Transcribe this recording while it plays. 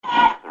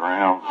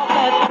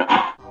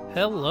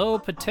Hello,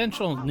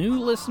 potential new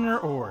listener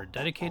or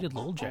dedicated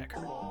lol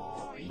jacker.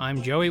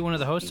 I'm Joey, one of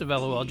the hosts of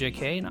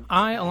LOLJK, and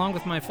I, along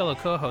with my fellow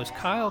co-hosts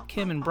Kyle,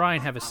 Kim, and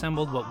Brian, have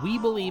assembled what we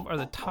believe are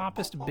the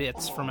toppest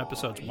bits from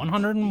episodes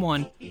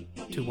 101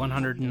 to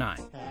 109.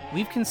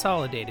 We've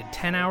consolidated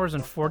 10 hours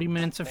and 40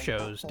 minutes of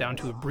shows down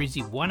to a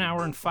breezy 1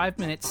 hour and 5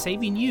 minutes,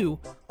 saving you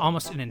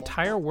almost an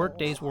entire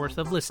workday's worth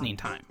of listening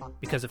time.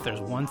 Because if there's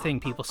one thing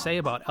people say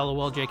about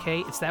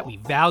LOLJK, it's that we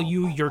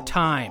value your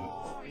time.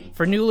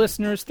 For new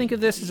listeners, think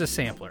of this as a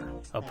sampler,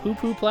 a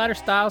poo-poo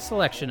platter-style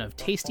selection of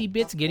tasty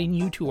bits getting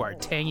you to our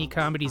tangy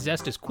comedy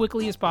zest as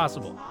quickly as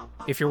possible.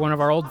 If you're one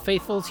of our old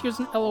faithfuls, here's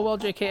an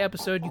LOLJK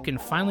episode you can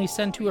finally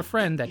send to a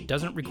friend that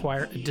doesn't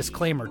require a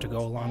disclaimer to go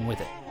along with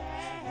it.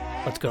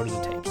 Let's go to the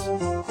tapes.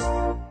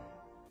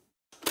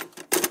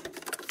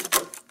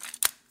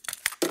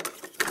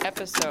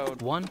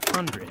 Episode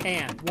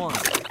 101.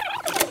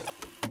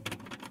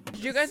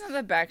 Did you guys know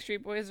that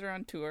Backstreet Boys are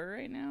on tour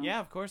right now? Yeah,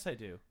 of course I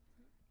do.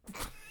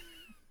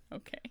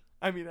 Okay.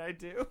 I mean, I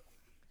do.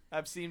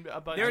 I've seen a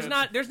bunch. There's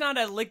not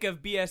a lick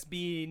of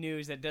BSB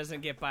news that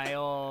doesn't get by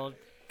old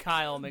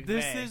Kyle McVeigh.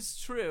 This is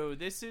true.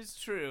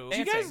 Do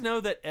you guys know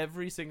that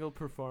every single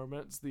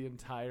performance, the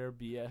entire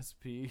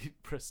BSP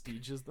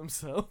prestiges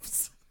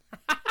themselves?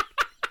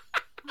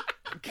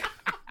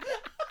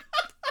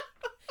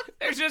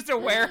 There's just a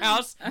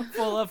warehouse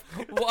full of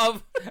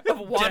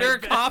water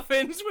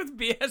coffins with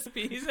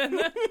BSBs in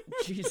them.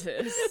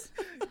 Jesus.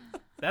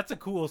 That's a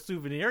cool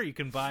souvenir you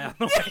can buy on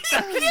the way.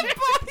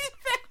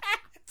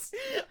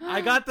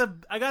 I got the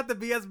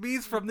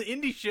BSBs from the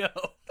indie show.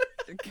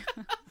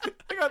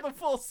 I got the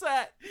full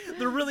set.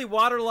 They're really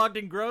waterlogged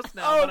and gross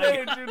now. Oh,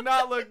 they do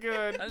not look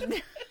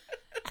good.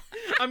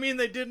 I mean,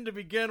 they didn't to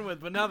begin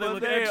with, but now they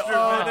look extra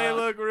Oh, bad. they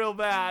look real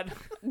bad.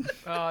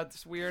 Oh,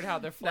 it's weird how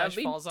their flesh That'd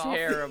be falls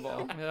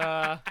terrible.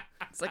 off.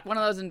 It's like one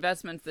of those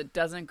investments that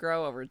doesn't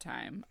grow over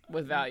time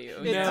with value.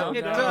 you It know?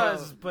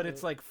 does, but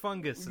it's like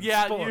fungus and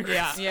Yeah, spores.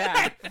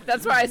 Yeah.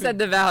 That's why I said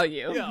the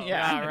value.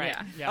 Yeah, right.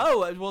 Yeah. Yeah.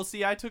 Oh, well,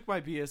 see, I took my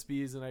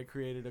BSBs and I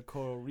created a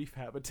coral reef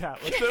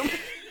habitat with them.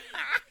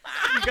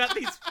 You got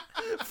these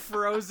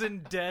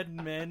frozen dead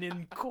men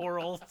in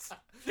coral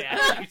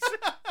statues.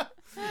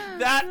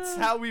 That's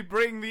how we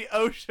bring the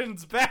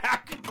oceans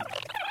back.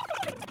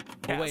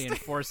 Away in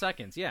 4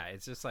 seconds. Yeah,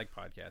 it's just like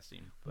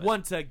podcasting. But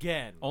Once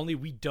again. only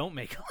we don't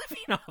make a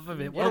living off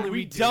of it. Only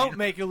we don't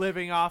make a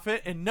living off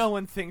it, and no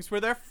one thinks we're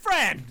their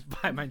friend.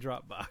 buy my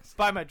Dropbox.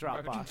 Buy my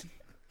Dropbox.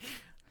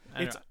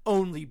 It's know.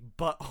 only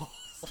buttholes.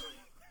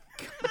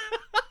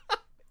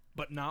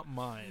 But not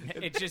mine.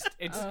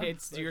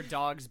 It's your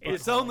dog's butthole.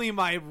 It's only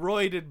my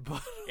roided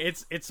butt.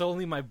 It's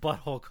only my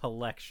butthole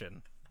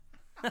collection.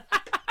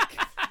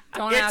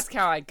 Don't ask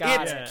how I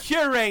got It's it.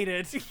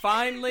 curated.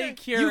 finely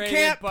curated. You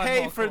can't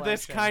pay butthole for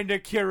this collection. kind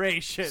of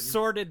curation.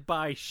 Sorted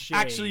by shade.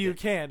 Actually, you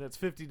can. It's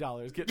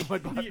 $50. Get in my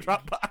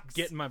Dropbox.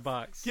 Get in my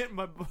box. Get in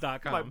my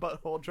 .com. my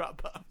butthole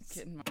Dropbox.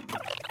 Getting my-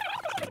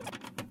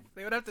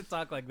 They would have to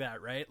talk like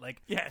that, right?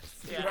 Like, Yes,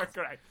 you Yeah. are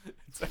correct.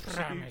 It's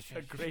actually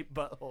a great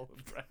butthole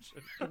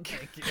impression.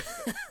 thank you.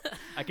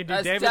 I can do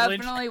That's David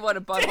Lynch. definitely what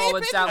a butthole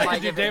would sound I like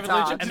can do if David it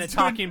Lynch talked. and a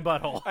talking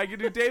butthole. I can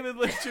do David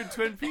Lynch in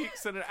Twin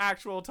Peaks and an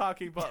actual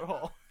talking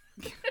butthole.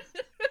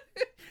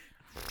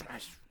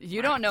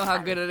 You don't know how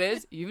good it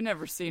is. You've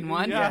never seen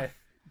one. Yeah.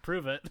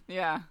 Prove it.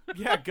 Yeah.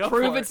 Yeah, go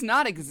Prove for it's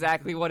not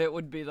exactly what it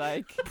would be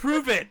like.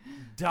 Prove it,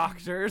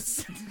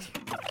 doctors.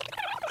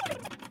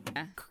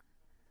 You're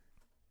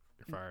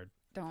fired.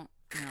 Don't.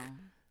 No.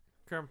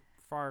 Come,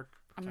 fart.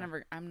 I'm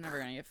never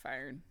gonna get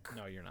fired.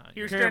 No, you're not.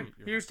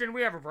 Houston,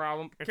 we have a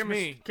problem. It's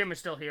me. Kim is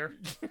still here.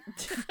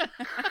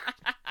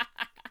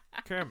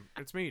 Kim,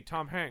 it's me,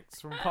 Tom Hanks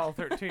from Apollo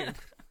 13.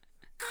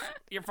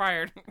 You're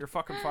fired. You're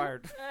fucking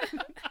fired.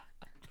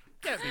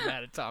 Can't be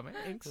mad at Tom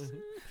Hanks.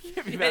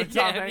 Can't be mad at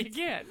Tom You Hanks.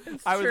 can't.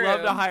 I would true.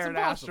 love to hire It's an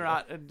impossible.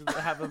 astronaut and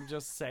have him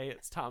just say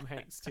it's Tom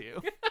Hanks to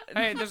you.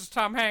 Hey, this is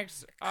Tom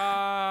Hanks.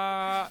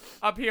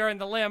 Up here in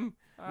the limb.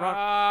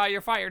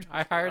 You're fired.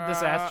 I hired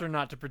this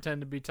astronaut to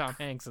pretend to be Tom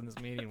Hanks in this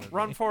meeting with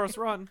Run, me. Forrest,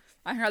 run.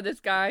 I heard this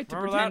guy to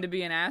Remember pretend that? to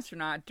be an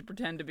astronaut to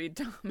pretend to be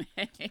Tom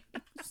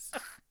Hanks.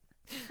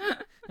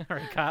 All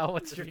right, Kyle,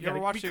 what's your... You ever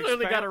watch we The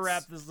clearly got to Expanse?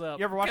 wrap this up.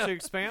 You ever watch The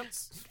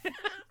Expanse?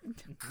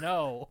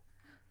 No.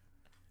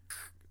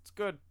 It's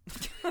good.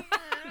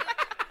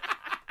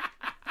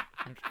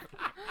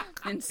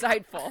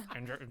 Insightful.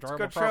 Enjoyable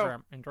good show.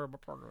 program. Enjoyable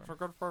program. It's a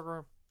good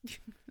program.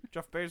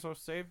 Jeff Bezos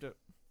saved it.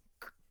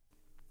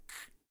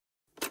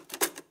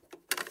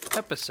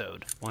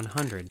 Episode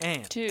 100.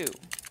 And 2.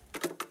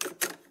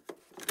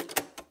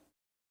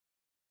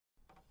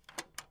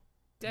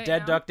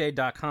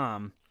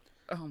 DeadDuckDay.com.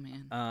 Oh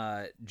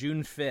man.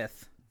 June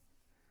 5th.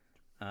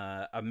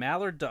 A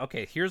mallard.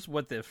 Okay, here's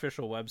what the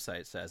official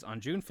website says. On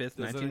June 5th,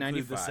 Does it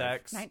include the 1995,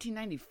 sex?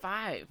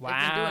 1995. Wow.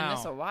 They've been doing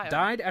this a while.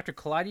 died after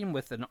colliding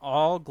with an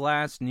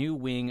all-glass new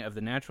wing of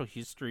the Natural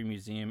History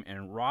Museum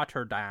in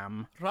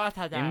Rotterdam.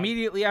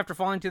 Immediately after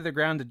falling to the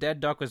ground, the dead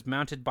duck was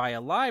mounted by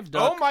a live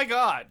duck, Oh my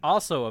god!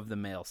 also of the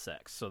male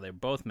sex. So they're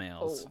both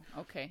males.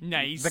 Oh, okay.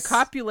 Nice. The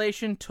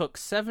copulation took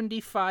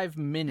 75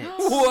 minutes.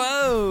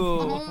 Whoa.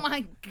 Oh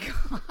my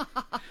god.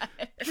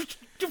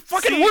 You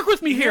fucking work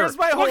with me here. Here's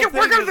my whole Fucking thing.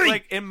 work with Is, me.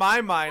 like, in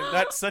my mind,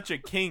 that's such a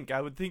kink.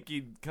 I would think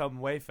you'd come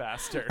way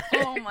faster.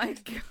 Oh my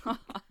god.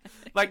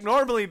 Like,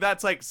 normally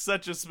that's like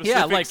such a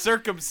specific like,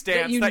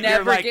 circumstance That you that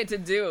never you're like, get to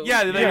do.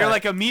 yeah, that Yeah. you're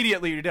like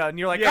immediately you're done.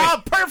 You're like, Yeah.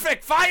 oh,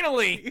 perfect,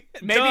 finally.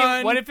 Maybe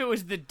Done. what if it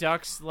was the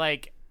duck's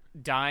like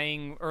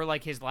dying or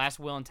like his last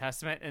will and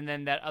testament, and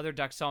then that other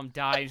duck saw him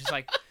die, and just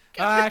like,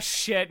 ah,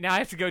 shit, now I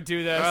have to go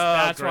do this.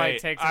 That's why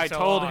it takes him I so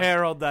told long.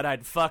 Harold that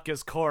I'd fuck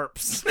his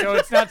corpse. So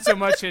it's not so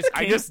much his I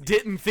kink. just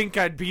didn't think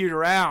I'd be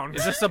around.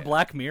 Is this a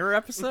Black Mirror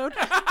episode?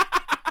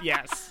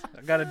 Yes.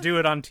 I gotta do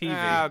it on TV.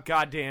 Oh,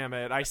 god damn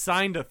it. I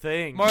signed a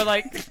thing. More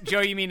like,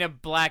 Joe, you mean a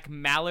Black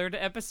Mallard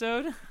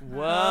episode?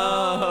 Whoa.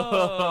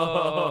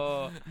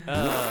 Oh.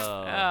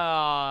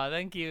 Oh,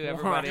 thank you,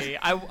 everybody.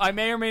 I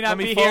may or may not Let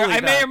me be here. Foley I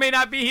may that. or may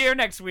not be here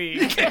next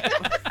week.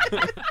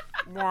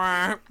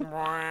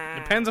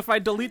 Depends if I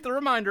delete the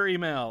reminder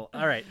email.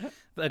 All right.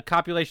 The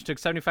copulation took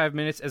 75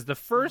 minutes as the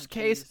first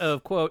case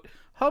of, quote,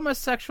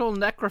 homosexual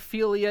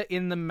necrophilia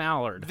in the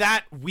mallard.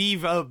 That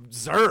we've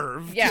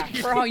observed. Yeah,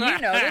 for all you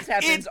know, this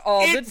happens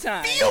all the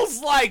time. It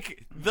feels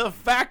like the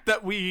fact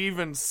that we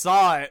even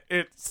saw it,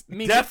 it's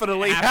Means it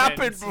definitely happened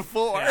happens.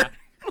 before. Yeah.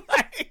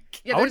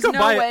 Like, Yeah, I would there's go no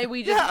buy it. way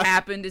we just Yeah.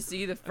 happened to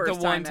see the first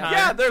one time. time. ever.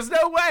 yeah, there's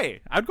no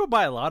way. I'd go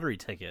buy a lottery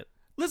ticket.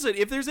 Listen,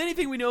 if there's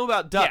anything we know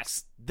about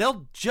ducks,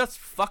 they'll just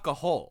fuck a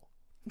hole.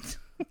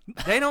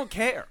 They don't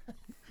care.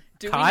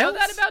 Do we know Kyle's?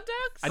 that about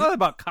ducks? I know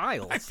about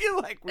Kyle's. I feel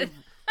like we've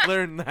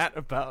learned that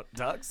about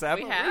ducks,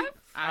 haven't we we? have?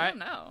 I don't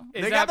know.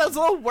 Is They that- got those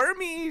little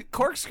wormy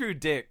corkscrew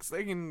dicks.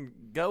 They can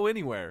go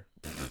anywhere.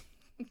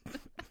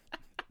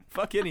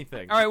 Fuck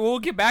anything. All right, well, we'll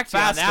get back to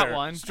you on Faster, that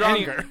one.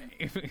 stronger.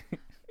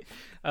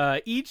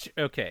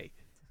 Okay.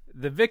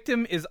 The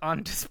victim is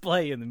on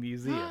display in the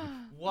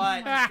museum.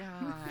 What God.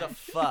 the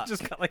fuck?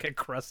 Just got like a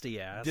crusty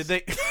ass. Did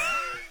they?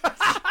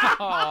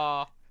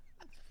 Aw.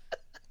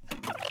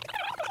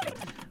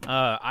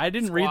 I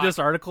didn't read Squawk. this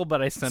article,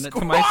 but I sent it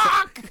to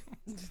myself.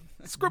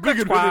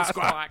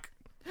 Squawk.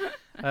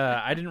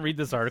 I didn't read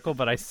this article,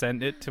 but I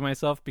sent it to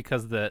myself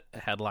because the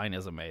headline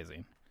is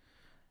amazing.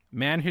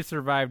 Man who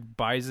survived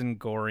bison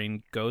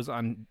goring goes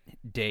on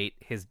date.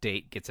 His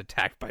date gets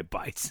attacked by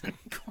bison.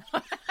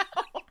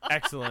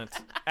 Excellent.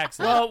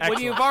 Well, when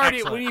Excellent. you've already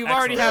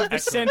Excellent. have the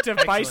Excellent. scent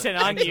of bison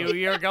on you,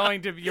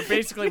 Excellent. you're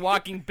basically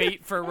walking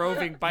bait for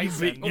roving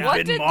bison. Yeah. What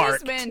been did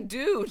marked. this man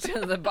do to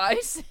the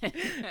bison?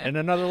 In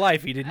another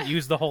life, he didn't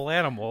use the whole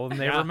animal, and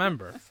they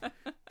remember.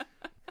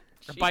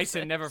 The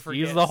bison never He forgets.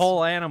 used the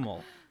whole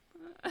animal.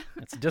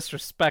 It's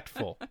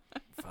disrespectful.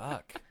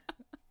 Fuck.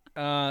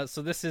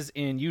 So this is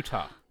in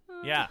Utah.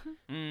 Yeah.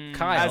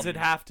 Kyle. As it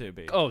have to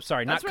be. Oh,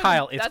 sorry, not That's where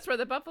Kyle. The, It's that's where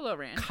the buffalo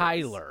ranch is.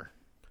 Kyler.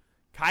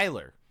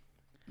 Kyler.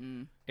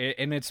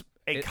 And it's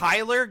A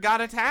Kyler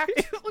got attacked?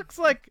 it looks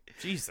like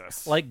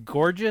Jesus.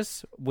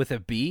 gorgeous with a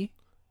B.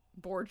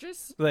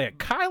 Borges? Like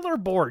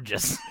Kyler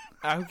Borges,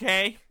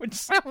 Okay. which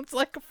sounds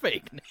like a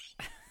fake name.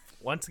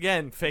 Once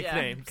again, fake Yeah.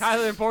 names.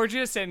 Kyler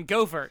Borges and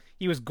Gopher.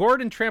 He was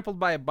gored and trampled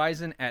by a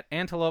bison at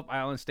Antelope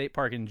Island State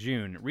Park in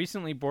June.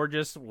 Recently,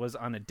 Borges was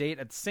on a date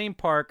at the same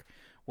park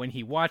when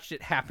he watched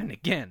it happen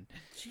again.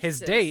 His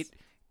Jesus. date,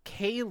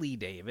 Kaylee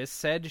Davis,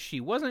 said she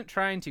wasn't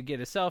trying to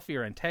get a selfie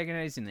or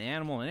antagonizing the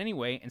animal in any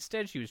way.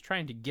 Instead, she was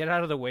trying to get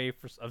out of the way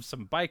of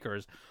some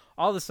bikers.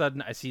 All of a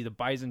sudden, I see the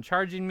bison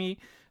charging me,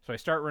 so I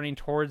start running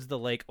towards the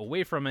lake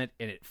away from it,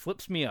 and it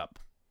flips me up.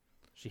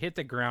 She hit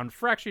the ground,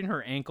 fracturing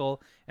her ankle,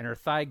 and her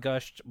thigh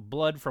gushed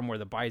blood from where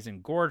the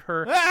bison gored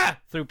her. Ah!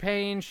 Through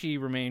pain, she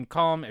remained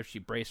calm as she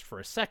braced for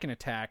a second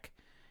attack.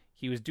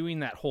 He was doing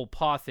that whole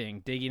paw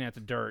thing, digging at the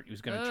dirt. He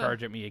was going to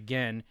charge at me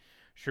again.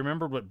 She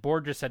remembered what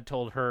Borges had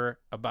told her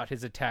about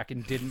his attack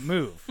and didn't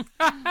move.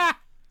 I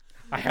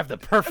have the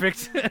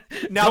perfect...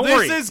 Now, Don't this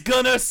worry. is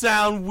gonna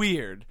sound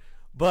weird,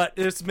 but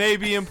this may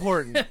be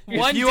important.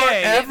 One if you are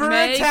day, ever it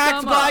may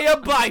attacked come by up.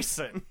 a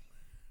bison,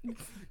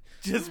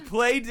 just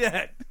play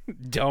dead.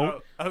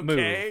 Don't move.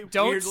 Okay?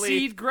 Don't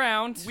cede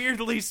ground.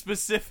 Weirdly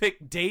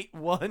specific date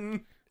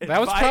one. That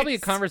was probably a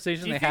advice.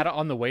 conversation Do you they had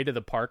on the way to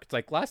the park. It's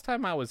like, last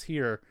time I was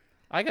here,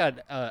 I got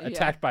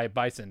attacked by a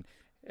bison.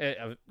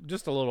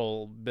 Just a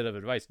little bit of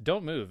advice.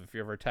 Don't move if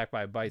you're ever attacked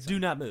by a bison. Do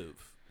not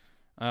move.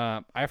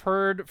 I've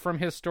heard from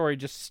his story,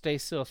 just stay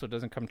still so it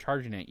doesn't come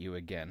charging at you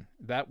again.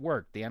 That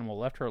worked. The animal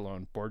left her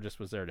alone. Borges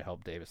was there to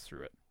help Davis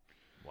through it.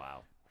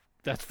 Wow.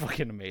 That's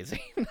fucking amazing.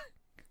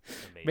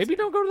 Amazing. Maybe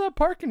don't go to that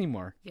park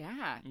anymore.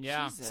 Yeah.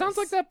 Yeah. Jesus. Sounds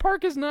like that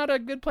park is not a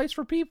good place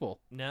for people.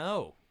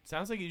 No.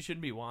 Sounds like you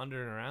shouldn't be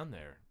wandering around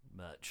there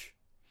much.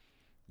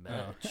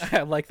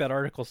 I like that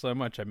article so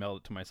much I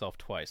mailed it to myself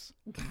twice.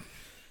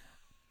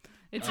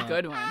 It's a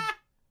good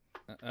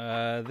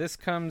one. This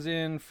comes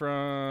in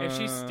from. If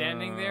she's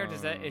standing there,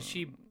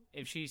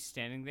 if she's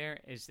standing there,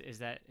 is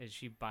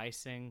she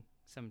bicing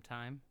some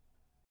time?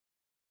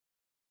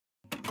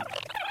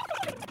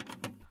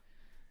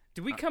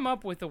 Did we come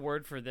up with a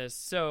word for this?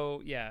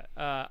 So yeah,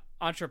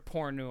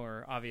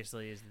 entrepreneur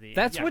obviously is the.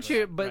 That's what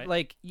you. right? But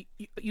like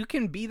you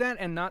can be that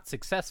and not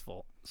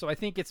successful. So I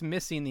think it's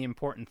missing the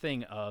important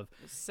thing of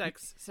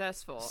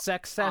Successful.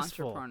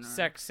 Successful. Entrepreneur.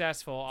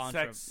 Successful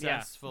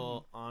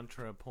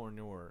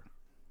entrepreneur.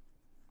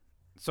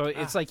 So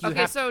it's like you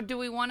Okay, have. so do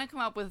we want to come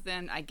up with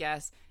then, I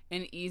guess,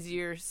 an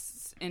easier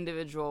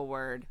individual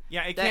word?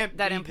 Yeah, it that, can't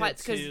that be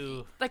implies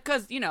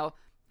because you know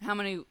how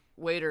many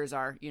waiters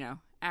are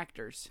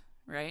actors,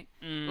 right?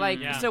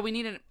 yeah. So we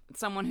need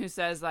someone who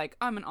says like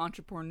I'm an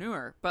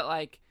entrepreneur, but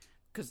like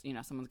because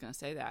someone's gonna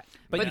say that.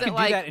 but you can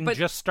do that in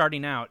just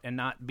starting out and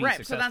not be right.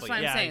 successful. So that's what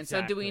I'm Yeah, saying.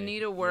 So do we exactly.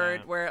 need a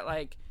word Yeah. where it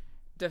like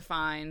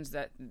defines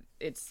that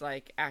it's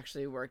like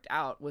actually worked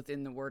out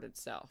within the word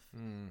itself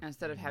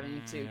instead of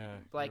having to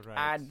like you're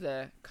right. add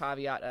the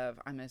caveat of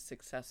I'm a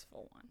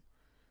successful one.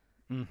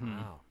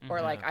 Wow.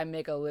 Or like I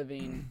make a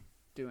living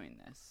doing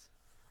this.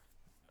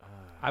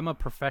 I'm a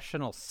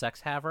professional sex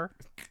haver.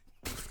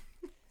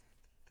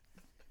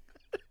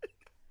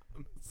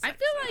 I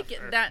feel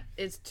like that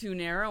is too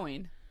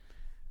narrowing.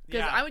 Because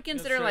Yeah, I would that's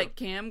consider true. like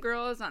cam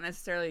girls not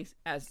necessarily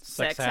as Sex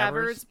sex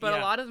havers, havers? but a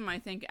Yeah. lot of them I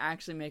think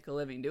actually make a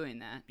living doing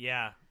that.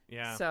 Yeah.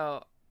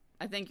 So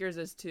I think yours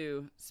is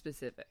too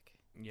specific.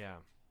 Yeah.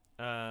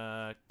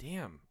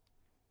 Damn.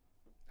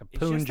 A It's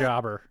poon just that-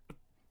 jobber.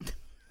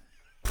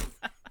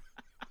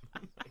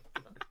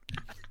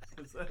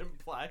 Does that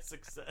imply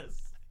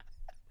success?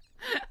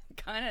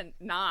 Kind of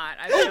not.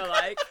 I feel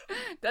like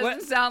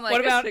doesn't sound like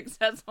what about- a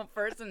successful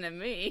person to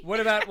me. What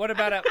about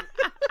a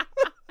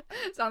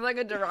Sounds like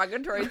a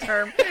derogatory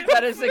term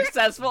that a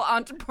successful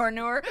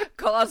entrepreneur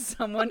calls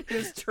someone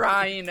who's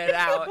trying it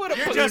out.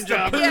 You're just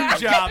a poon Yeah.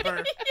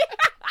 jobber.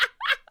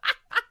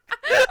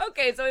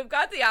 Okay, so we've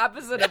got the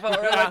opposite of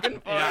what we're looking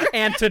for. Yeah.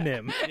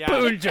 Antonym. Yeah.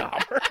 Poon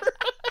jobber.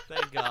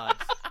 Thank God.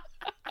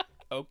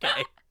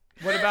 Okay.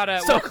 what about a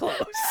So close.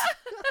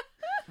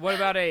 what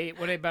about a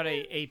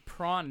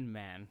prawn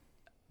man,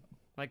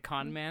 like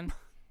con man,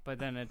 but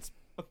then it's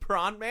A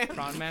prawn man?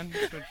 prawn man.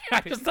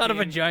 I just thought of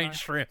a giant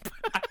shrimp.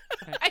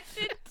 I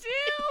did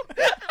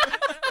too.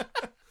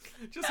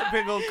 Just a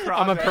big old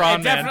prawn I'm a man.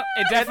 prawn man.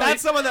 It definitely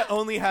That's someone that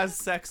only has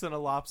sex in a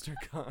lobster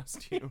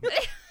costume.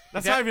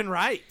 That's not even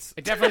right.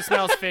 It definitely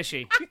smells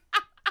fishy.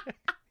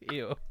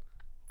 Ew.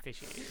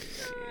 Fishy.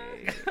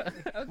 Okay,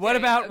 What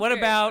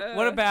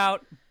okay,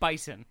 about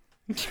bison?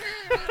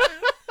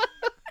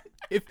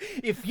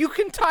 If you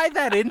can tie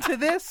that into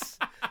this,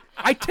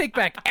 I take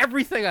back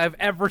everything I've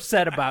ever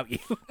said about you.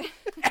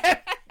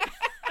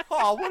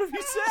 Oh, what have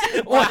you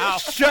said? Wow.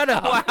 Shut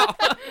up. Wow.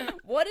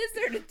 What is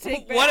there to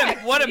take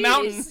back? What a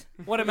mountain! Jeez.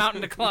 What a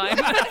mountain to climb!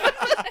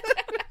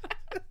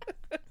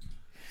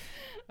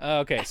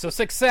 Okay, so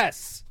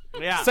success.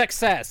 Yeah.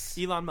 Success.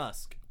 Elon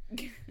Musk.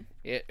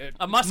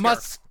 A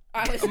musker.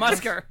 I was- A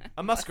musker.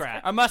 A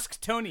muskrat. A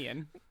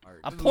musktonian.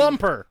 A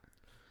plumper.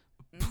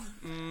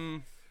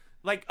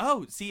 Like,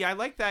 oh, see, I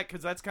like that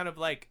because that's kind of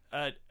like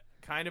a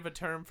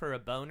term for a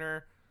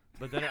boner,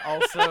 but then it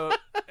also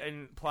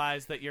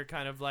implies that you're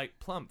kind of like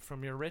plump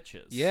from your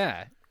riches.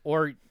 Yeah.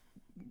 Or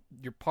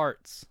your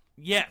parts.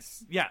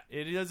 Yes. Yeah.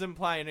 It does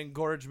imply an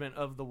engorgement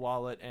of the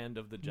wallet and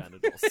of the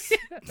genitals.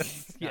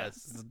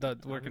 Yes.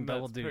 Working That's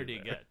double duty.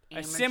 pretty there. good.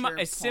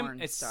 Amateur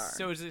porn star.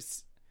 So is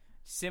this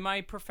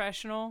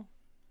semi-professional?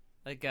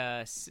 Like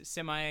a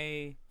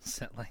semi,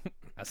 Like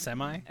a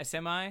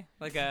semi?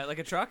 like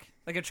a truck,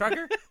 like a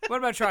trucker. What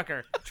about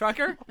trucker?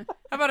 Trucker? How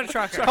about a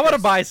trucker? How about a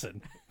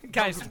bison?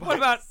 Guys? What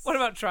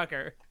about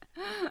trucker?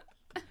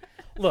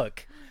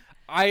 Look,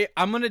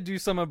 I'm gonna do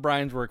some of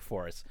Brian's work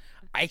for us.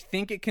 I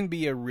think it can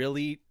be a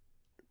really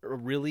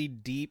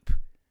deep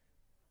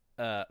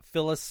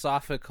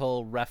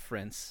philosophical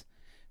reference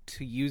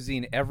to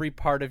using every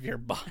part of your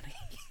body.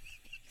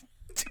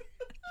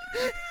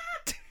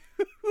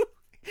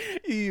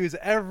 You use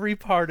every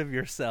part of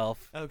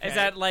yourself. Okay. Is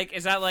that like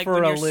For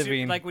when a you're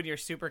living. like when you're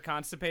super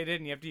constipated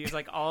and you have to use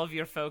like all of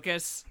your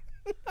focus?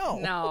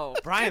 No.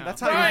 Brian,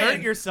 that's how Brian, you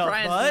hurt yourself,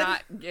 Brian's bud.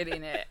 not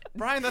getting it.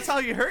 Brian, that's how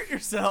you hurt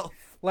yourself.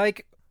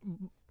 Like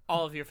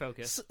All of your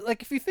focus.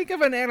 if you think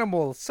of an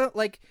animal, so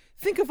like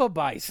think of a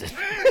bison.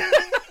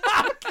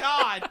 Oh,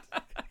 God.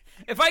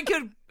 If I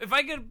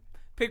could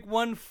pick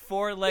one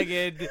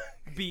four-legged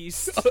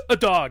beast, A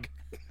dog.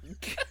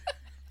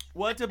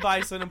 What do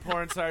bison and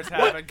porn stars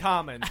have in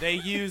common? They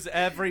use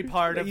every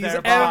part of Use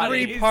their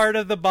every body. part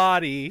of the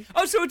body.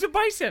 oh, so it's a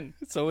bison.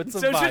 So it's a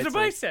So it's bison. just a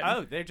bison.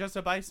 Oh, they're just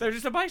a bison. They're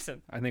just a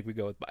bison. I think we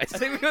go with bison. I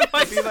think we go with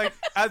bison. Be like,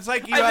 it's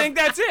like you I have, think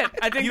that's it.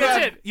 I think you that's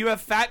have, it. You have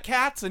fat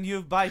cats and you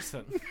have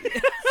bison.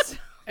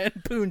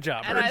 and poon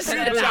jobbers. And I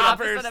said Poon the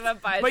jobbers. opposite of a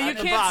python. But you and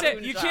can't say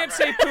poon you jobber. can't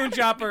say poon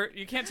jobber.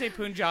 You can't say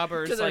poon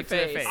jobbers To their like to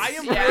their face. face. I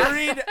am Yeah.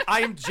 worried.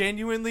 I am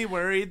genuinely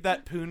worried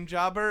that poon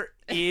jobber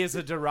is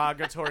a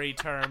derogatory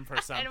term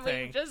for something. And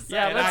we've just said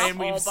Yeah, And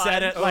let's- we've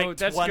said it Oh, like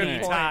that's a 20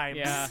 good point. times.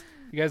 Yeah,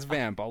 You guys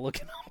vamp. I'll look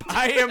it up.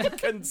 I am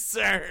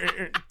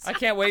concerned. I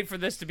can't wait for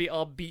this to be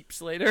all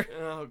beeps later.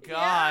 Oh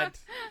God.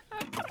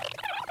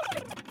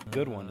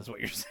 Good one is what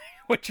you're saying.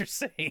 What you're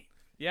saying.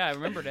 Yeah, I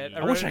remembered it. I, I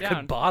wrote wish it I down.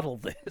 could bottle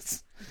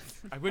this.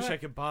 I wish I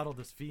could bottle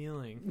this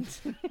feeling.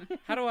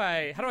 How do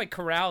I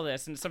corral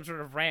this in some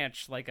sort of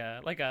ranch like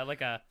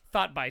a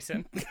thought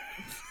bison?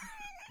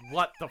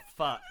 What the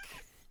fuck?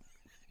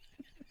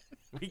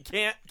 We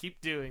can't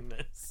keep doing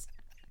this.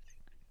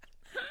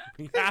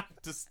 We have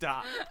to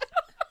stop.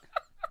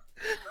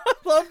 I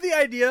love the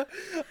idea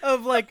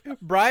of like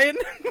Brian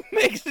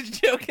makes a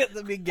joke at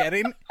the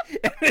beginning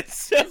and it's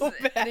so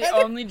bad. The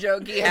only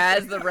joke he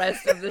has the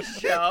rest of the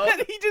show.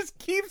 And he just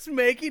keeps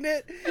making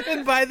it,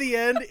 and by the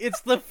end, it's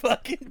the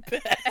fucking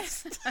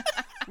best.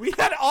 We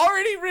had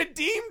already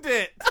redeemed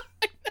it.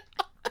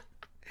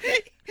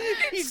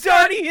 He's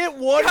already hit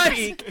one Guys,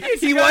 peak.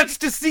 it's He got wants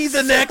to see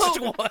the next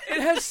one.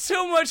 It has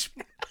so much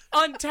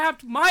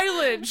untapped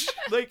mileage.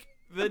 Like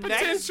the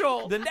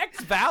potential.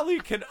 next valley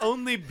can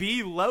only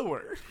be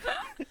lower.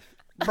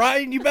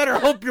 Brian, you better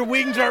hope your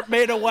wings aren't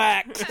made of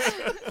wax.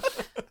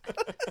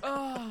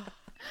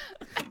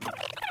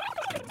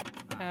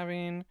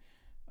 Having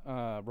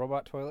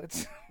robot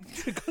toilets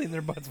to clean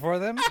their butts for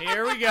them.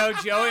 Here we go,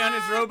 Joey on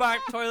his robot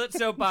toilet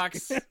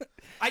soapbox.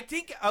 I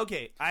think.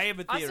 Okay, I have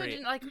a Also, theory.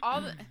 didn't, like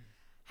all the.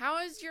 How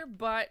is your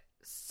butt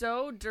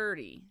so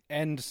dirty?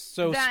 And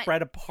so That-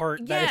 spread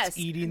apart that yes, it's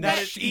eating that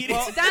the it's sheet. eating-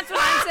 Well, that's what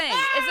I'm saying.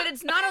 Is that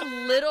it's not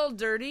a little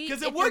dirty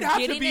 'Cause it if would you're have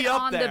to getting be it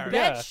up on there. the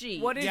bed Yeah.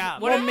 sheet. What is? Yeah.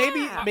 What Well, are- maybe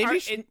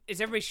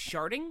is everybody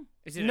sharding?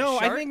 Is it No, a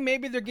I shart? think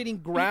maybe they're getting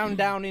ground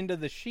down into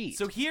the sheet.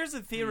 So here's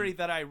a theory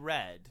that I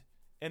read,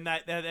 and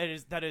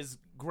that is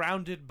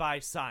grounded by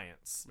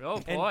science. Oh,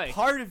 boy. And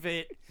part of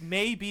it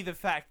may be the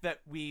fact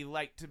that we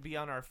like to be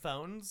on our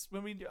phones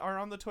when we are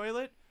on the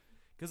toilet.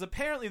 Because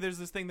apparently there's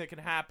this thing that can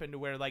happen to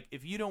where, like,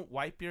 if you don't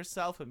wipe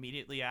yourself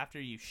immediately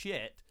after you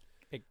shit,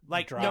 it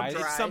like, dries.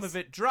 some of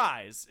it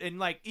dries. And,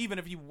 like, even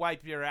if you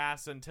wipe your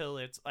ass until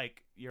it's,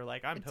 like, you're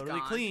like, I'm It's totally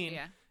gone, clean,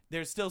 yeah.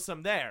 there's still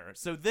some there.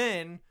 So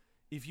then,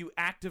 if you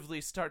actively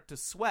start to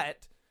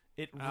sweat,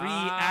 it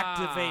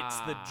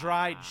reactivates the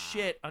dried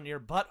shit on your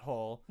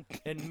butthole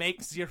and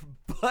makes your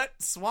butt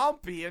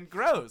swampy and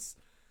gross.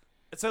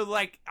 So,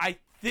 like, I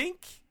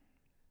think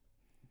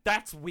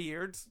that's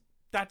weird.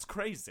 That's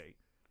crazy.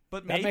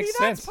 But That maybe makes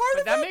that's sense. part But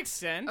of that it. makes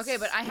sense. Okay,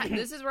 but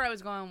this is where I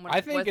was going. With,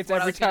 I think with it's what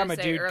I every was gonna time a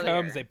say dude earlier.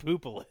 comes, they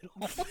poop a little.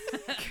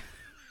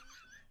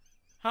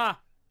 huh?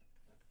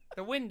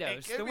 The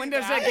windows. could The be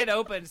windows that. that get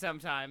open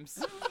sometimes.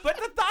 But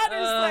the thought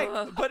is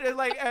like, but it,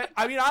 like,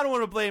 I mean, I don't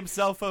want to blame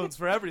cell phones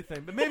for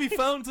everything, but maybe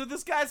phones are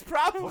this guy's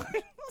problem.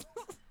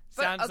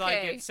 Sounds like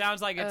okay. it.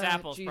 Sounds like it's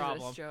Apple's Jesus,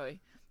 problem. Joey.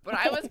 But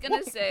I was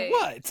gonna say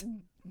What?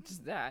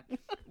 just that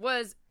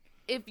was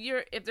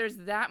if there's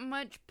that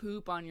much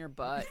poop on your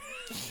butt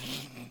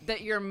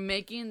that you're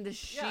making the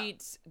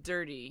sheets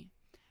dirty,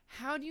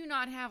 how do you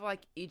not have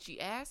like itchy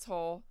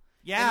asshole?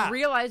 Yeah. And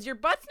realize your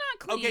butt's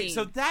not clean. Okay,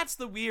 so that's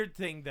the weird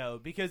thing, though,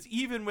 because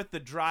even with the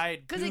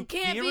dried because goop it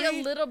can't theory, be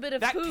a little bit of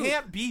that poop.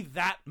 can't be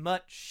that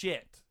much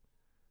shit,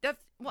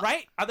 That's well,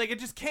 right? I think it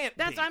just can't.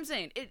 That's be. what I'm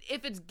saying.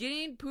 If it's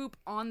getting poop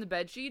on the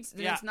bed sheets,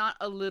 then Yeah. it's not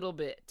a little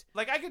bit.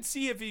 Like, I could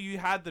see if you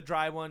had the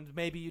dry ones,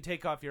 maybe you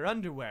take off your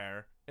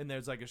underwear and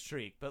there's like a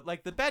streak, but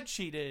like the bed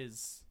sheet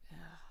is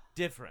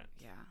different.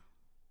 Yeah.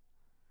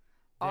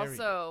 Very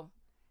Also,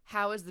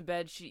 how is the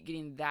bed sheet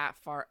getting that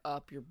far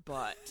up your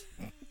butt?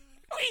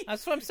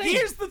 That's what I'm saying.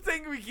 Here's the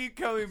thing we keep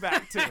coming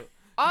back to.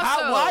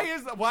 Also,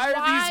 why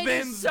are these do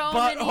men's so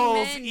many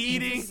buttholes men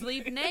eating?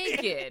 sleep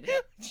naked?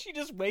 She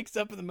just wakes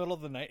up in the middle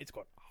of the night. It's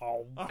going,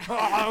 oh.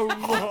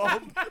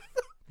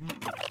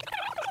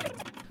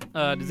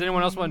 Does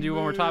anyone else want to do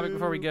one more topic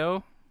before we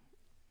go?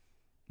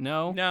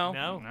 No? No,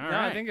 No. All no.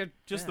 right. I think it,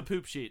 Just the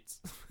poop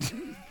sheets.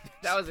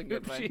 That was a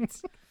good one.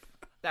 Sheets.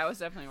 That was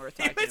definitely worth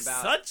It talking was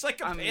about. such like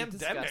a I'm pandemic.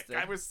 disgusted.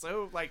 I was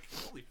so like,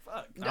 holy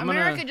fuck. I'm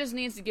America gonna- just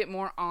needs to get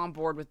more on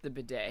board with the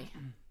bidet.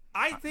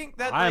 I think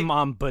that I'm like,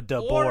 on the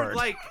or board.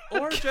 like,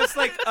 or just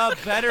like a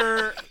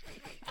better.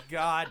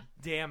 God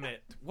damn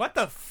it! What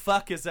the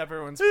fuck is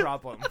everyone's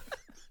problem?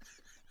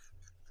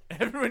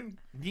 Everyone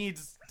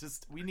needs to.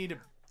 We need a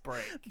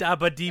break.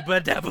 Dabba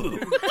deeba daboo.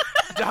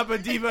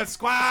 Dabba diva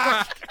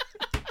squawk.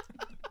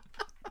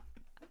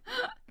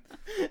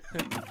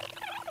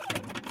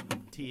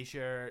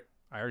 T-shirt.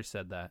 I already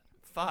said that.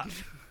 Fuck.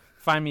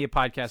 Find me at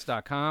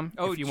podcast.com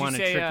Oh, if you did you want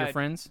to say, trick your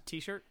friends.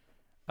 T-shirt.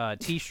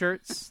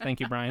 T-shirts. Thank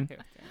you, Brian.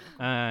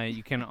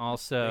 You can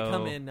also They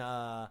come in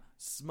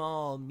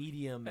small,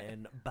 medium,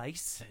 and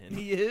bison.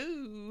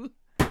 You.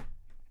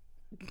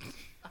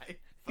 I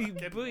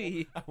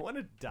fucking I want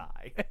to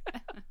die.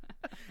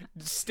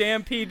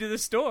 Stampede to the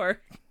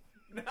store.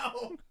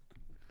 No.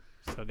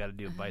 still got to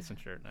do a bison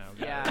shirt now.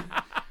 Yeah.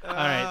 All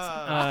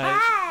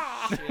right.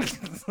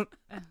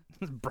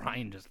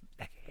 Brian just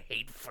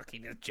hate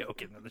fucking a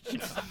joke into the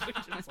show.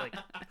 Which is like,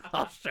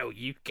 I'll show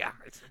you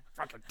guys.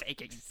 Fucking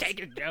take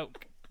a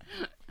joke.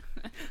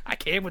 I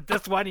came with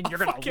this one, and you're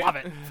gonna love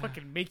it.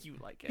 Fucking make you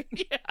like it.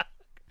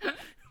 Yeah.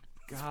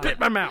 God. Spit in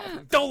my mouth.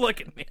 Don't look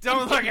at me.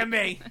 Don't look at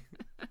me.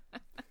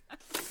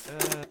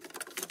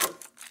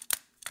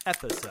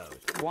 Episode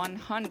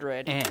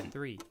 100. And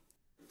 3.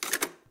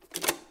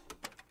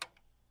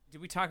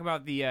 Did we talk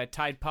about the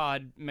Tide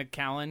Pod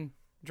Macallan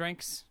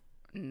drinks?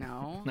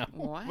 No. No.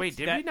 What? Wait,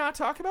 did That- we not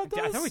talk about this?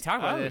 I thought we talked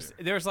about Oh. this.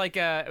 There's like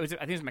I think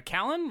it was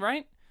Macallan,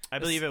 right? I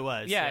believe it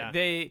was. Yeah,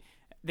 they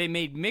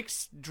made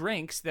mixed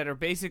drinks that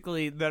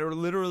are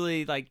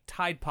literally like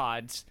Tide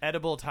Pods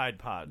edible Tide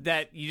Pods.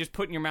 that you just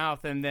put in your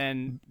mouth and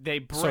then they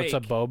break. so it's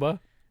a boba,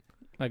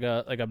 like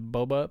a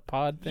boba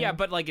pod thing. Yeah,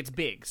 but like it's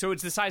big, so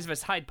it's the size of a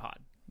Tide Pod.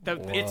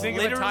 It's think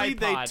of a literally Tide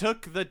they Pod.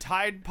 took the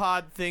Tide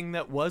Pod thing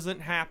that wasn't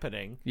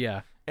happening,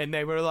 yeah. and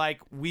they were like,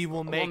 "We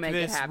will make, make it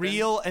this happen."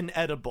 real and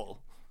edible."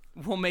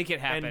 We'll make it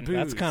happen. And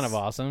That's booze. kind of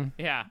awesome.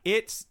 Yeah,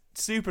 It's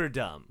super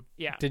dumb.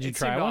 yeah. Did you it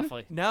try seemed one?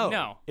 awfully- No,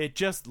 no. it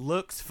just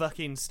looks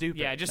fucking stupid.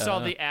 Yeah, I just saw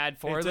the ad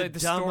for it's it. a The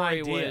dumb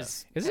story idea.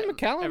 was Isn't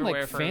McAllen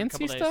everywhere like for a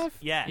fancy couple days. stuff?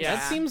 Yes. Yeah.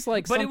 That seems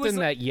like But it something was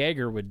that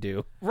Jaeger would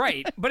do.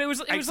 right, but it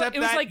was Except it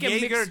was that like a Jaeger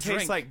mixed tastes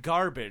drink. like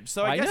garbage,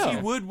 so I I guess know. you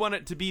would want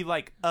it to be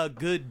like a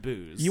good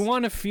booze. You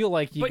want to feel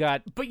like you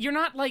got. But you're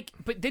not like.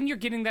 But then you're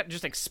getting that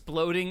just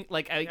exploding,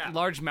 like a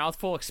large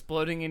mouthful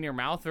exploding in your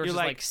mouth versus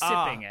You're like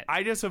sipping it.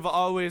 I just have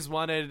always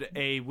wanted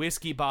a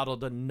whiskey bottle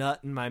to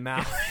nut in my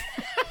mouth.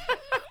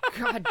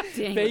 God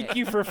dang Thank it.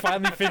 you for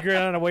finally figuring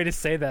out a way to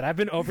say that. I've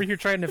been over here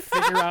trying to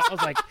figure out. I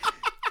was like,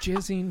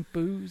 jizzing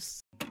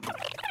booze.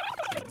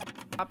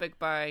 Topic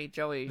by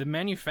Joey. The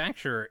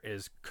manufacturer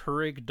is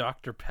Keurig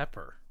Dr.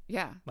 Pepper.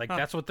 Yeah. Like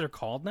that's what they're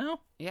called now.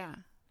 Yeah.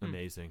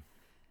 Amazing.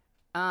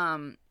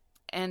 And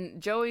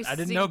Joey I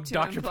didn't seemed know to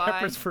Dr. imply-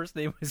 Pepper's first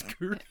name was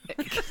Keurig.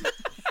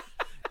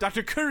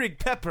 Dr. Keurig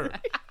Pepper.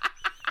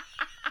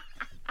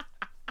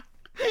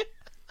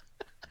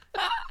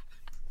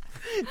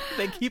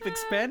 They keep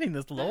expanding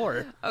this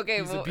lore. Okay,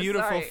 He's well, a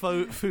beautiful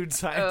sorry. food Ugh,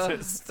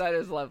 scientist. that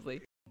is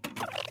lovely.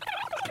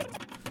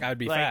 I would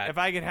be Like, fat. if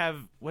I could have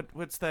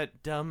what's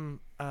that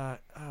dumb?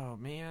 Oh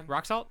man.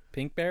 Rock salt.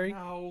 Pinkberry?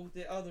 No,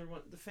 the other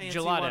one, the fancy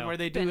Gelato. one where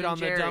they do Ben it on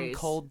and the dumb Jerry's.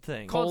 cold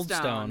thing. Cold Cold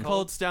Stone. Stone.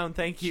 Cold Stone,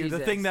 thank you. The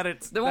Jesus. thing that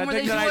it's The one that where they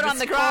thing do that it I on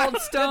the described.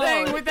 cold stone. The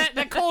thing with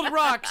the cold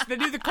rocks. They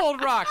do the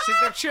cold rocks.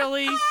 They're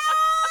chili.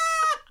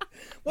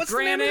 What's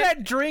Granite. the name of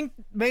that drink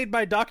made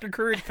by Dr.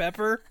 Keurig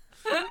Pepper?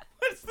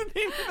 What's the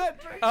name of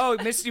that drink? Oh,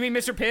 you mean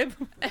Mr. Pibb?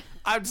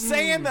 I'm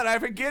saying that I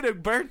would get a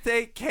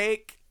birthday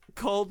cake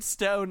Cold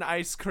Stone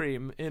ice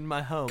cream in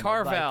my home. I'd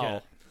Carvel. Like,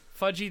 it.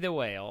 Fudgy the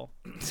Whale.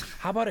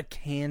 How about a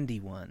candy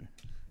one?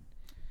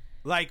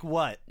 Like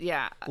what?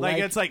 Yeah. Like,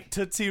 Like- it's like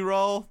Tootsie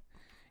Roll?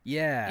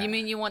 Yeah. You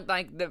mean you want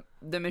like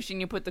the machine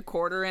you put the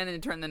quarter in and you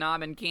turn the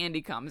knob and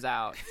candy comes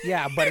out?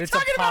 Yeah, but it's a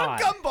Talking pod.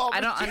 about a gumball.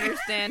 I don't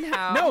understand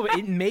how. No,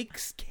 it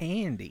makes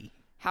candy.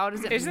 How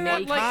does it Isn't that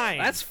make? like- Fine.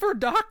 That's for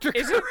Dr.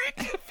 Is it-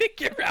 Keurig to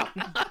figure out,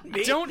 not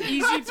me. Don't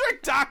easy. That's for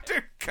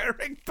Dr.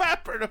 Keurig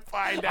Pepper to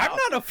find out. I'm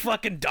not a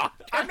fucking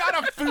doctor I'm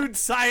not a food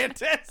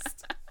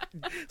scientist.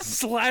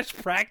 slash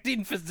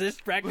practicing physician.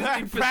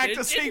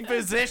 Practicing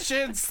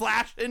physician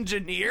 /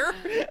 engineer.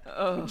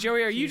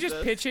 Joey, are you just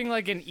pitching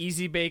like an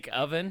easy bake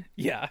oven?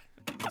 Yeah.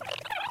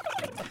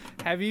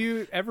 Have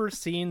you ever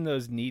seen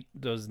those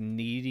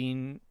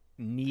kneadable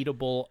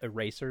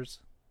erasers?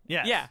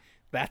 Yes. Yeah.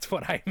 That's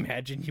what I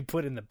imagine you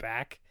put in the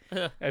back.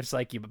 It's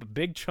like you have a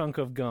big chunk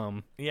of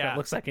gum Yeah. that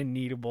looks like a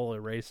kneadable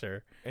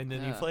eraser, And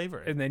then you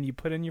flavor it. and then you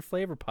put in your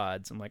flavor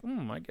pods. I'm like,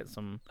 I get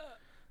some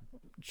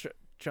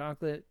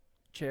chocolate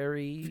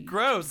cherry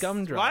Gross.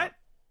 gumdrop What?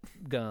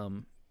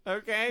 gum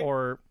Okay.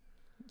 or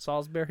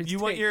Salisbury. you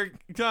want steak.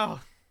 your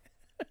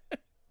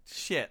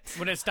shit.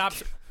 When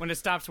it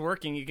stops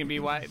working, you can be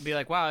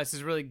like, wow, this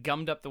is really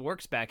gummed up the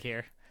works back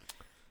here.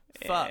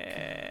 Fuck.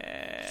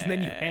 and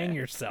then you hang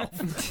yourself.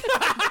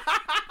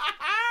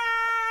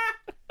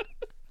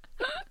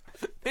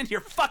 Then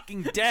you're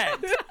fucking dead.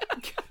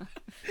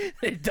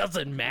 It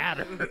doesn't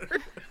matter.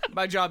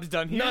 My job's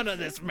done here. None of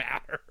this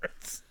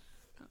matters.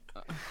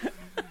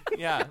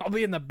 Yeah. I'll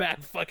be in the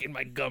back fucking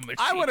my gum machine.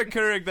 I want a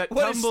Keurig that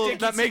What a tumbles sticky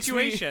that makes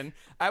situation. me.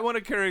 I want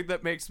a Keurig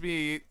that makes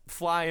me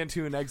fly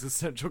into an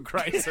existential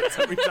crisis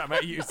every time I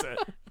use it.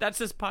 That's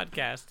this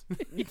podcast.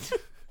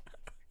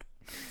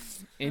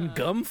 in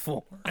gum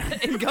form.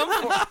 In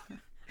gum form.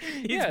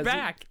 He's Yeah, so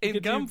back you in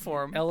could gum do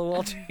form.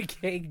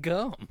 LOLJK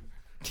gum.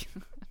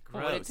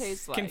 what it Gross.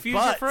 tastes like? Confuse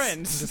Butts. your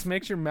friends. This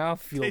makes your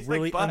mouth feel Tastes like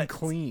really butts.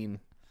 unclean.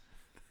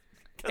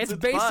 'Cause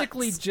It's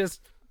basically butts.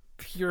 just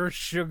pure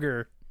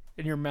sugar,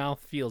 and your mouth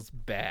feels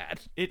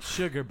bad. It's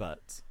sugar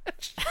butts.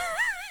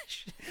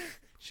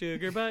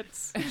 Sugar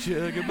butts.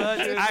 Sugar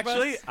butts.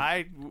 Actually,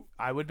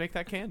 I would make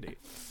that candy.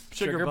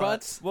 Sugar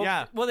butts? Well,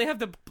 yeah. Well, they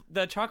have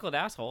the chocolate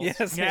assholes.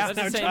 Yes, Yeah, that's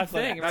the no same chocolate.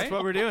 thing, right? That's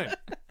what we're doing.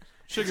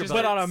 Sugar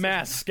but on a butts.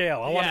 mass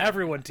scale. I want Yeah.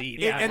 everyone to eat.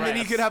 Yeah, and then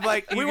you could have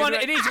like We want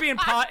it needs to be in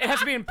pod. It has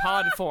to be in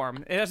pod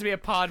form. It has to be a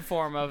pod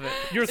form of it.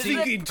 You're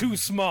thinking too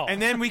small.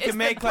 and then we It's can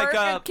make the like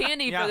perfect a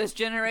candy yeah. for this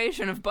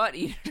generation of butt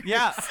eaters.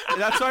 Yeah,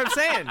 that's what I'm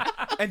saying.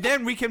 And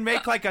then we can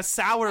make like a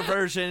sour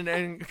version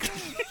and,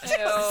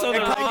 So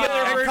and, the call,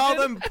 regular and call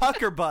version? them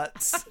pucker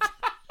butts.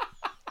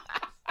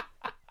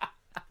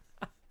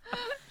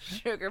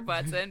 Sugar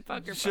butts and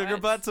pucker Sugar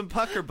butts and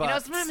pucker You know,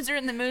 butts. sometimes you're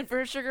in the mood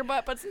for a sugar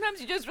butt, but sometimes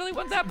you just really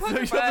want that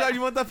pucker Sometimes butt.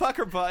 you want the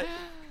pucker butt.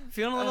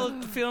 Feeling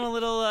a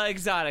little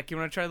exotic. You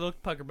want to try the little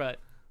pucker butt?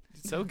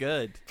 So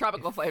good.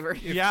 Tropical flavor.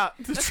 Yeah,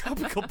 the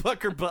tropical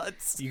pucker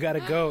butts. You gotta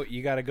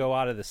go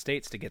out of the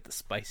States to get the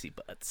spicy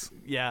butts.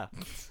 Yeah.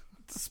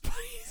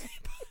 Spicy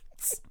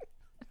butts.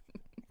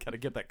 Gotta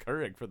get that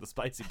Keurig for the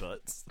spicy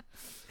butts.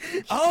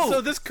 Oh,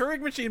 So this Keurig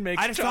machine makes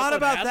I thought chocolate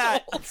about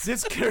that. assholes.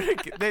 This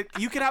Keurig, that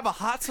you could have a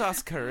hot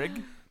sauce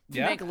Keurig.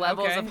 Yeah. Make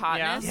levels Okay, of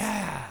hotness.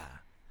 Yeah.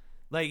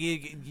 Like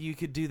you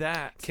could do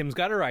that. Kim's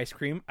got her ice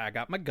cream. I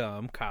got my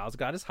gum. Kyle's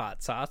got his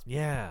hot sauce.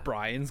 Yeah.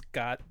 Brian's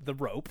got the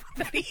rope.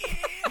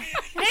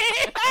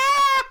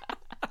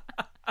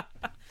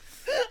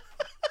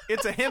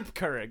 It's a hemp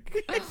Keurig.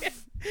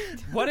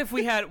 What if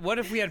we had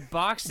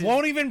boxes?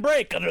 Won't even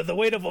break under the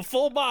weight of a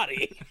full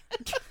body.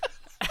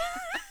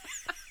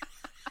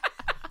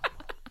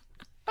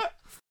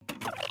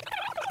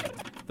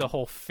 The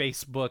whole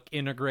Facebook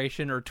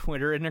integration or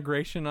Twitter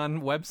integration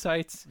on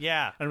websites.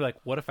 Yeah. And I'm like,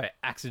 what if I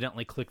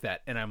accidentally click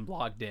that and I'm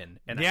logged in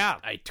and Yeah.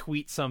 I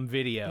tweet some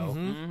video?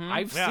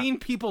 I've Yeah. seen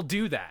people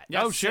do that.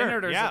 Yeah, Oh, sure,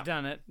 senators yeah. have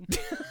done it.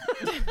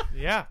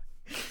 Yeah.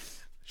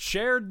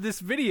 Shared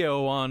this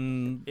video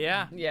on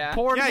Yeah. Yeah.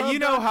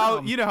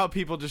 Pornhub.com. Yeah, you know how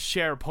people just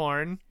share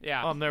porn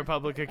Yeah. on their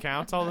public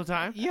accounts all the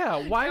time?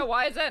 Yeah,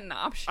 Why is that an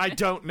option? I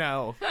don't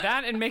know.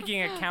 That and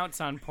making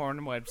accounts on porn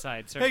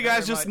websites. Are Hey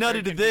guys, very just much- nutted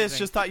very to this. confusing.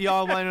 Just thought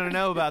y'all wanted to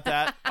know about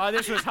that. Oh,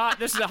 this was hot.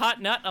 This is a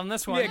hot nut on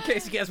this one. Yeah, in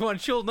case you guys want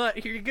a chill nut,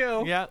 here you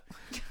go. Yeah.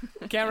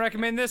 Can't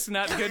recommend this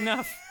nut. Good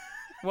enough.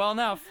 Well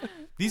enough.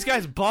 These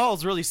guys'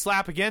 balls really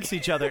slap against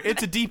each other.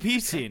 It's a DP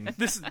scene.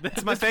 This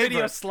my video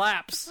favorite.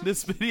 slaps.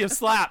 This video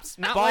slaps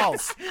Not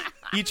balls.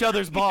 Each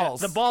other's balls.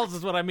 The balls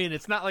is what I mean.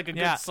 It's not like a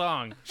Yeah. good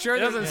song. Sure,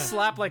 It doesn't there's-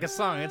 slap like a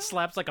song. It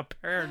slaps like a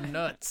pair of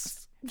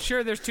nuts.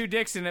 Sure, there's two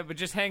dicks in it, but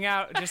just hang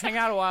out. Just hang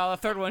out a while. A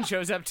third one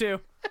shows up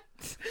too.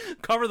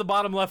 Cover the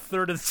bottom left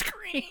third of the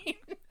screen.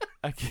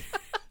 I can't-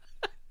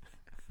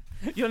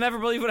 You'll never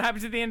believe what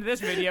happens at the end of this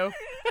video.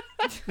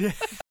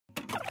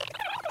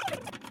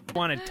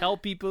 Want to tell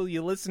people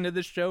you listen to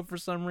this show for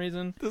some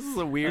reason? This is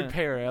a weird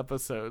pair of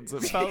episodes.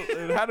 It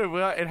had a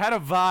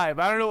vibe.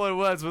 I don't know what it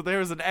was, but there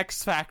was an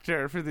X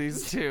factor for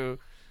these two.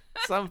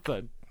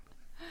 Something.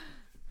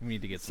 We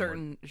need to get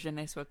Certain je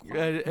ne sais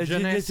quoi. Je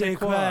ne sais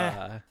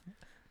quoi.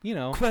 You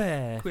know,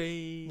 Quoi.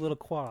 a little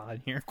qua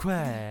in here. Quoi.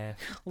 A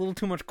little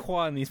too much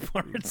qua in these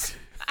parts.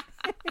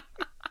 I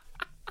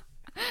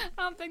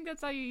don't think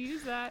that's how you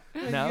use that.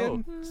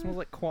 No. Smells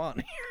like qua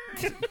in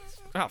here.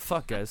 Oh,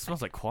 fuck, guys. It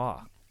smells like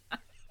qua.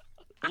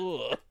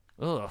 Ugh.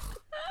 Ugh.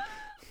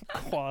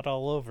 Quad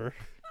all over.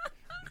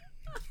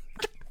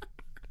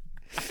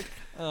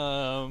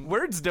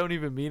 Words don't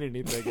even mean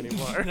anything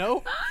anymore.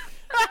 No.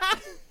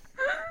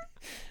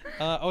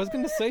 I was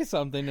going to say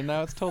something, and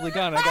now it's totally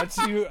gone.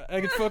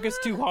 I could focus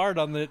too hard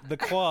on the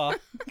qua,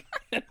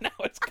 and now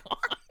it's gone.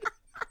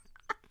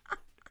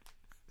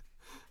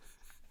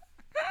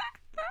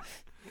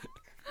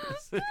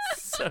 This is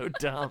so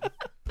dumb.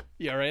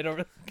 You all right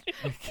over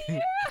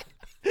there?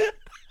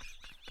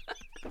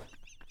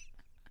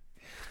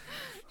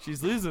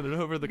 She's losing it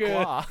over the Good.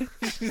 qua.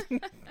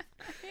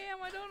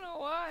 Damn, I don't know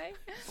why.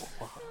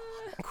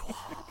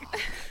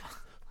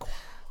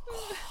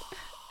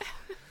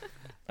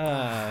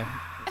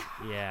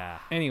 Yeah.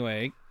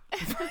 Anyway,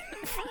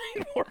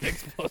 find more at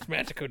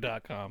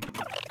explosemagico.com.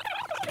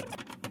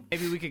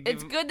 Maybe we could. Give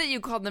It's good that you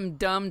called them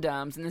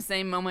dum-dums in the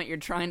same moment you're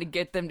trying to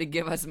get them to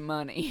give us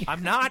money.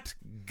 I'm not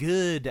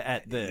good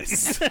at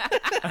this.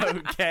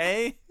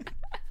 Okay?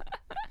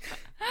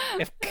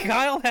 If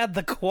Kyle had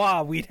the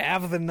qua, we'd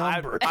have the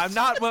numbers. I'm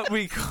not what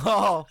we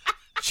call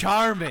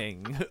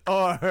charming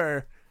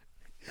or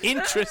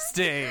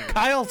interesting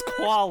Kyle's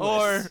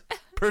qualess. or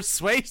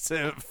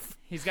persuasive.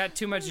 He's got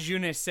too much je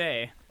ne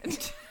sais.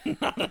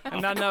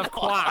 Not enough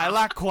qua. I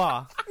like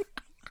qua.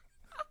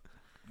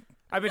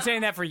 I've been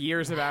saying that for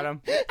years about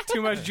him.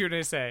 Too much je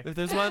ne sais. If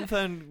there's one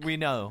thing we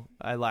know,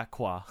 I like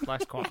qua.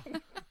 Less qua.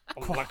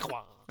 Qua,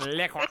 qua.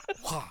 Le qua.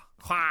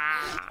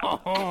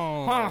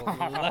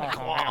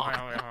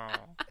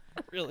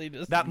 Really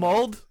just That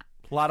mold,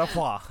 a lot of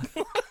qua.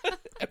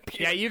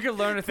 Yeah, you could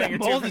learn a thing or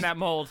That two mold from is- that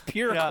mold.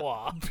 pure Yeah.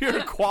 qua.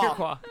 Pure qua.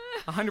 Qua.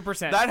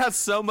 100%. That has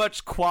so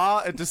much qua,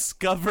 it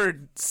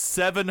discovered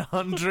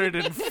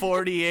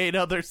 748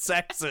 other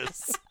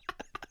sexes.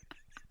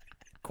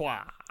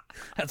 qua.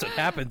 That's what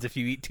happens if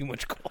you eat too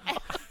much qua.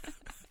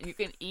 You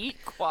can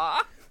eat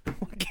qua.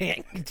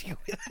 Can't deal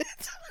with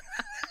it.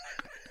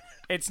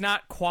 It's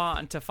not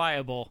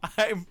quantifiable.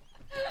 I'm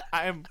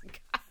I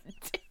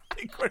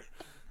think we're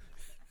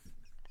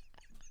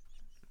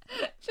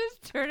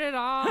Just Turn it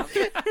off.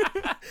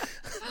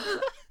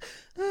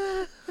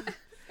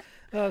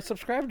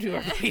 Subscribe to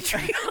our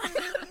Patreon.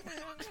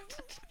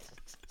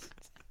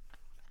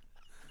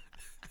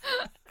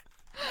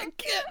 I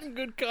can't in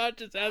good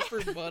conscience ask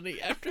for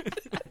money after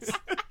this.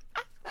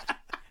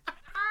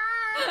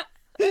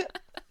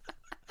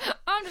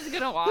 I'm just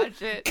gonna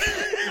watch it.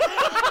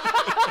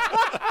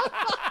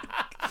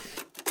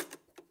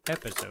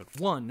 Episode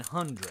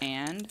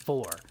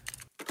 104.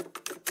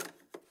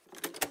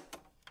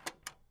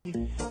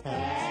 And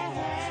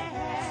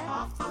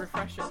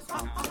refresh it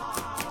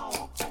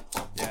somehow.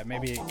 Yeah,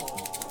 maybe.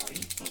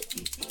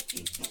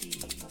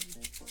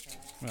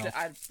 Well,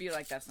 I feel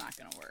like that's not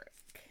gonna work.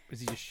 is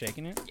he just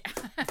shaking it?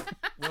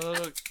 Well,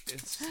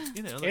 it's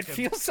like It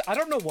feels. I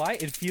don't know why.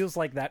 It feels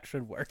like that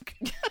should work.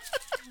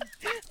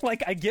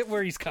 Like I get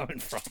where he's coming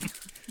from.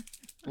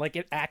 Like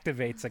it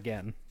activates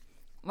again.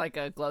 Like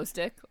a glow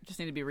stick, just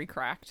need to be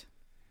recracked.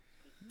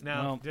 No,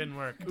 Well, didn't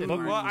work. didn't But,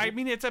 work. well, I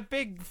mean, it's a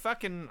big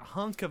fucking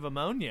hunk of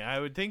ammonia. I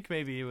would think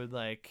maybe it would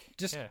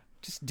Just yeah.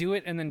 just do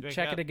it and then Drink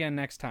check up. it again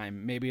next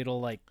time. Maybe it'll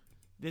like.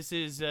 This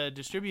is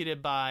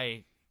distributed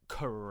by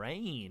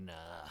Crane.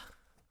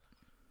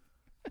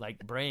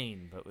 Like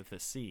brain, but with a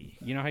C.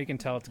 You know how you can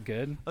tell it's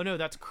good? Oh no,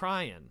 that's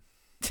crying.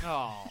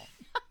 Oh.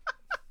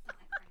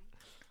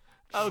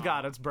 Oh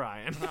god, it's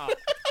Brian.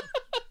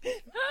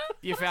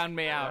 You found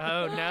me out.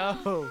 Oh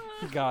no.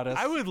 He got us.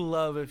 I would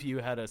love if you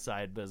had a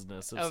side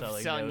business of,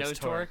 Of selling nose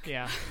torque?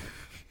 Yeah.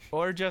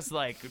 Or just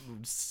like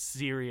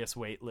serious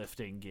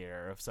weightlifting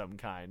gear of some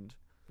kind.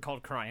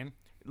 Called crying.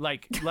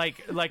 Like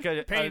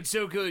a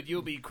so good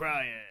you'll be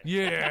crying.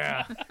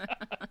 yeah.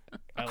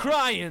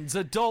 Crying's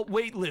adult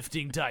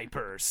weightlifting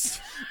diapers.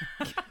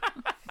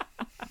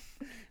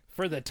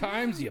 For the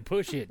times you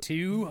push it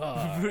too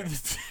hard.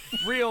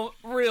 Real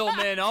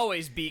men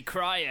always be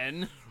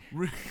crying.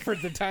 For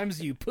the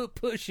times you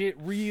push it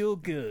real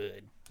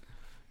good.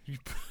 You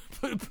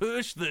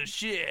push the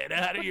shit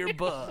out of your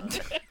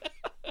butt.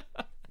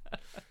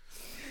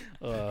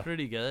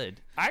 Pretty good.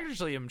 I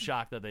actually am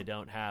shocked that they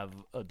don't have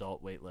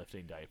adult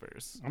weightlifting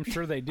diapers. I'm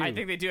sure they do. I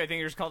think they do. I think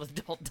they're just called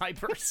adult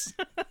diapers.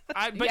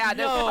 But Yeah,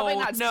 they're probably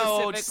not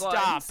no, specific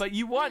stop. ones. But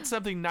you want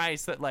something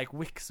nice that like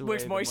wicks away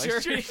Wicks the moisture.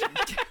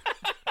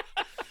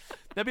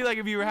 That'd be like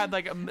if you had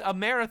like a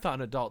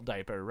marathon adult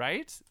diaper,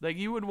 right? Like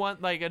you would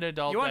want like an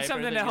adult. You want diaper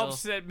something that that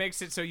helps that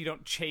makes it so you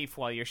don't chafe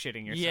while you're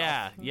shitting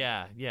yourself. Yeah.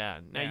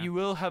 Now Yeah. you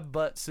will have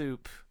butt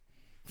soup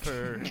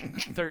for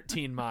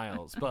 13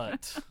 miles,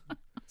 but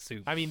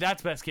Soup. I mean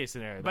that's best case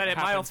scenario. But That at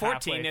mile happens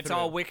 14, halfway it's through.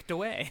 all wicked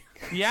away.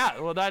 Yeah,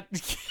 well that.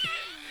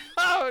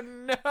 Oh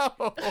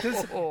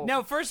no!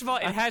 No, first of all,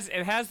 it has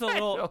the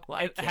little don't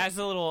like it has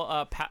the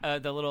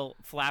little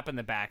flap in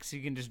the back, so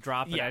you can just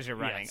drop it as you're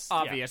running. yes,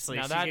 Obviously,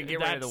 yeah. Now so you can get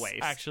rid of the that's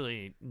waste.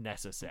 Actually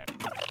necessary.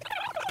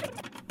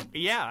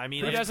 Yeah, I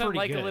mean Who it's doesn't pretty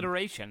like good.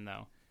 alliteration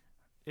though?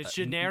 it's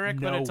generic,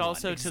 no but it's one.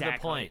 also to the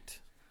Exactly.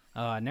 point.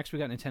 Next we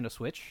got Nintendo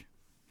Switch.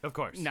 Of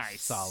course,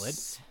 Nice, Solid.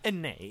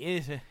 And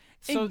nay,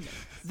 So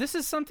this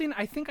is something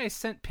I think I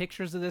sent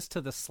pictures of this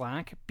to the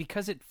Slack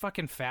because it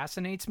fucking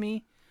fascinates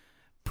me.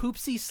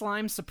 Poopsie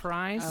Slime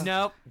Surprise.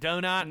 nope,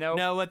 do not Nope.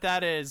 know what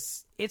that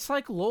is. It's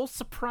like Lol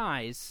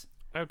Surprise,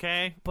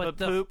 Okay, but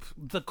the poop.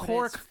 the But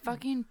core it's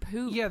fucking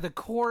poop. yeah, the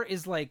core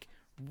is like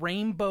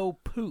rainbow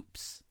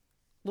poops.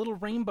 Little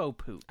rainbow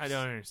poops. I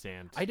don't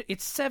understand.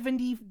 It's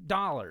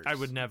 $70. I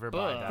would never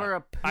buy that. For a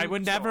poop I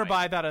would never toy.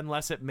 buy that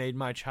unless it made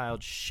my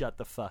child shut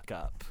the fuck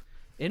up.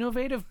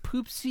 Innovative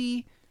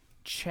Poopsie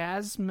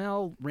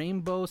Chasmel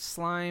Rainbow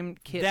Slime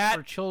Kit That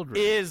for children.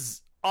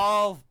 is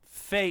all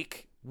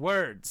fake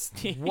words.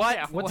 What?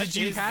 Yeah, what what did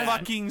you is that?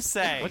 fucking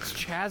say? What's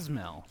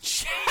Chasmel?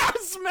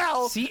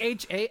 Chasmel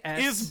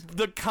CHAS is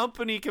the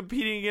company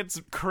competing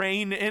against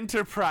Crane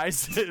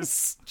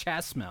Enterprises.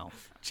 Chasmel.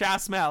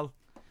 Chasmel.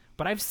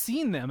 But I've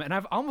seen them, and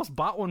I've almost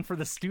bought one for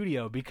the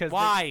studio because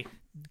Why?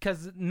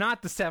 Because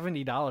not the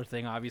 $70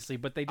 thing, obviously,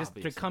 but they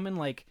Obviously. come in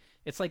like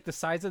it's like the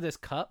size of this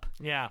cup,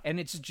 Yeah. and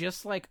it's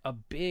just like a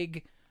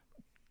big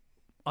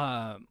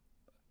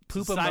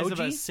poop The size emoji. of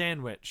a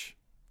sandwich.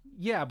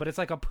 Yeah, but it's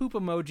like a poop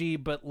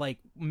emoji, but like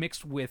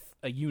mixed with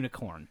a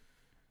unicorn.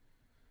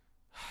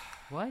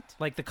 What?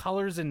 Like the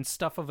colors and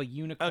stuff of a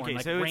unicorn. Okay,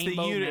 like so it's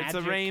rainbow it's a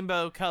magic.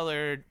 rainbow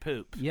colored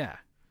poop. Yeah,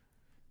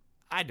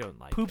 I don't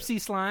like it. Poopsie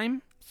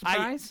Slime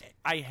Surprise.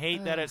 I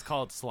hate that it's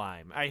called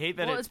slime. I hate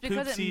that Well, it's it's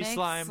because it poopsie makes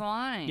slime.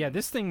 slime. Yeah,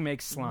 this thing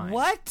makes slime.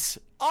 What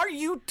are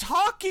you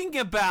talking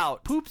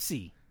about?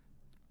 Poopsie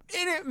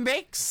And it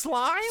makes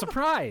slime?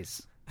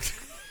 Surprise.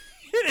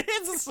 It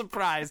is a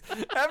surprise.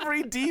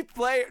 Every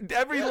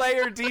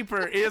layer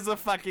deeper is a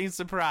fucking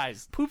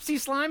surprise. Poopsie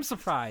Slime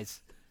Surprise.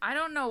 I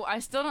don't know. I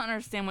still don't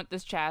understand what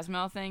this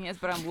Chasmel thing is,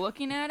 but I'm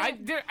looking at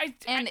it,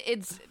 and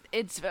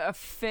it's a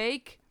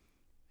fake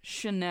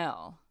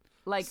Chanel.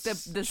 Like the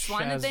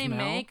slime that they Chasmel?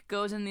 make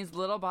goes in these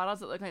little bottles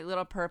that look like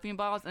little perfume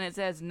bottles, and it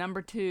says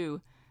number 2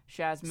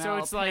 Chazmel, So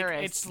it's like-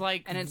 Paris, it's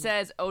like- and it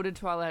says eau de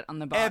toilette on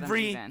the bottom.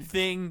 even.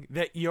 Everything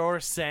that you're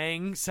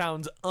saying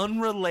sounds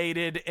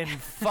unrelated and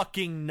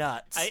fucking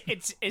nuts.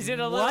 Is it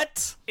a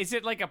what? Is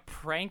it like a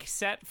prank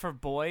set for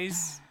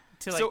boys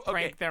to like So, okay,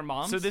 prank their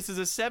moms? So this is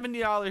a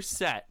 $70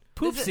 set.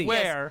 Poopsie.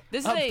 Where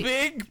Yes, this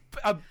is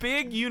a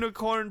big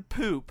unicorn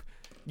poop,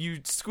 you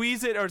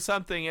squeeze it or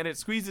something, and it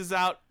squeezes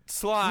out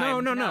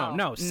slime.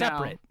 No.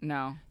 Separate.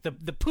 No. The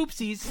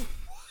poopsies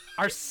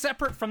are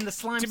separate from the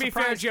slime. to be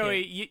surprise fair,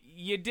 kit. Joey,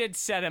 you did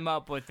set him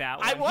up with that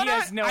one. I He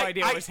has no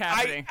idea what's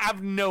happening. I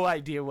have no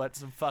idea what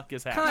the fuck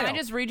is happening. Can I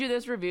just read you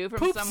this review from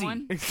Poopsie.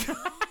 someone? This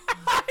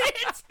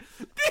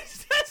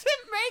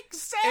doesn't make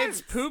sense.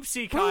 It's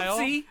Poopsie, Kyle.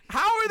 Poopsie.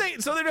 How are they?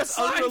 So they're just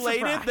Slime unrelated.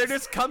 surprise. They're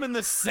just come in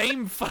the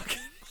same fucking.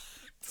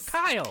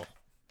 Kyle.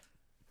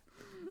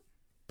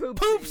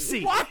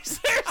 Poopsie. Why is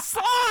there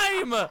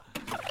slime?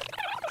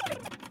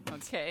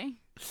 Okay.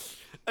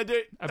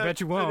 I bet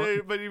you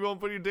won't. But you won't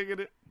put your dick in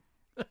it.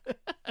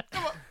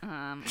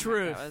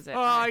 Truth. That was it. Oh,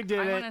 I did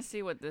I it. want to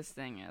see what this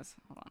thing is.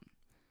 Hold on.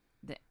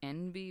 The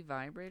NB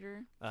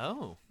vibrator.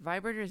 Oh.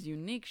 Vibrator's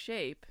unique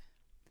shape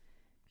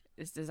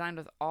is designed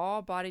with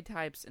all body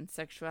types and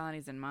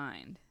sexualities in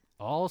mind.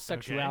 All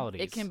sexualities.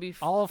 It can be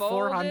all folded,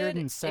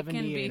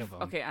 478 of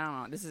them. Okay, I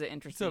don't know. This is an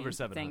interesting over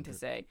thing to 700.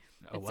 say.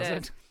 Oh, It was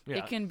says it? Yeah.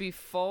 it can be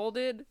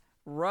folded,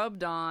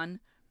 rubbed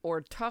on,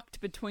 or tucked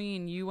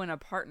between you and a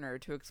partner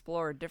to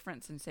explore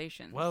different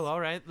sensations. Well, all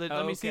right.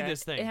 Let me see Okay.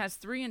 this thing. It has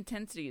 3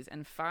 intensities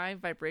and 5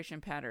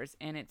 vibration patterns,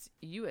 and it's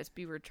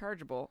USB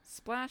rechargeable,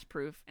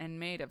 splash-proof, and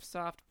made of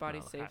soft,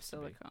 body-safe has to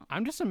be. silicone.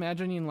 I'm just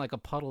imagining like a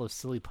puddle of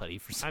silly putty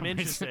for some I'm reason.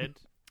 interested.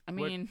 I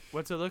mean,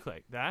 What's it look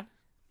like? That?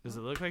 Does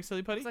it look like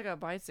silly putty? it's like a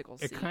bicycle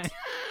seat. It kind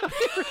of,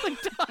 it really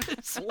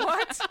does.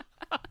 What?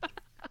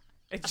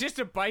 It's just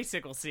a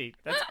bicycle seat.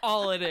 That's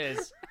all it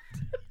is.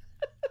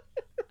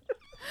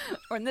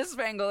 Or in this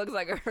angle, looks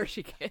like a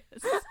Hershey Kiss.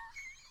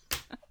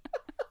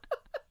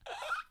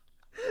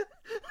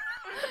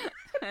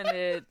 And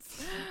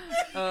it's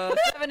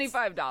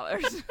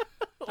 $75.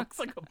 looks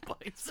like a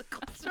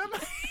bicycle.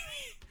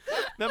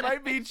 That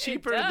might be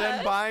cheaper than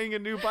does. buying a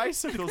new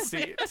bicycle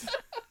seat.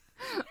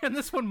 And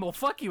this one will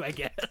fuck you, I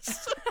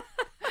guess.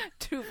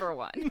 2 for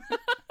 1.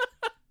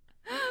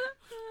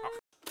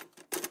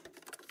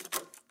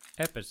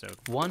 Episode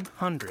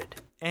 100.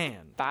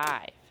 And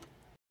 5.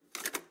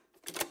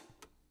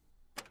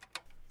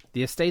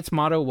 The estate's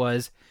motto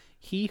was,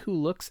 "He who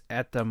looks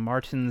at the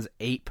Martin's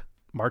ape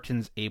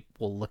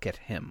will look at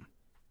him."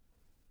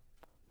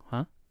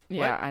 Huh?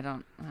 Yeah, I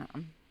don't.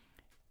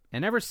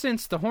 And ever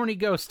since, the horny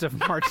ghost of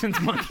Martin's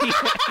monkey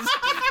has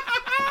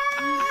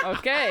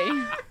Okay.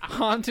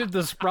 haunted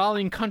the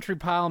sprawling country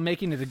pile,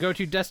 making it the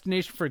go-to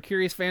destination for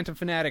curious phantom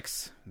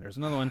fanatics. There's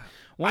another one.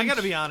 I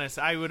gotta be honest,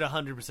 I would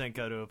 100%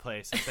 go to a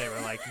place if they were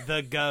like,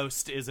 the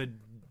ghost is a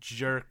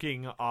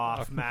jerking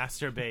off,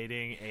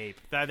 masturbating ape.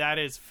 That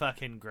is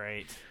fucking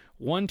great.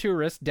 One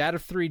tourist, dad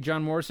of 3,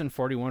 John Morrison,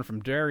 41,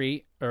 from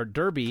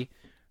Derby,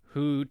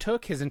 who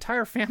took his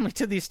entire family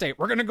to the estate.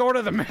 We're gonna go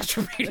to the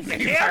masturbating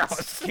ape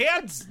house.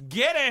 Kids,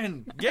 get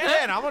in! Get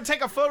in! I'm gonna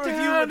take a photo of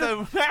you with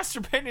the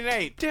masturbating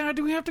ape. Dad,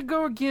 do we have to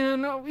go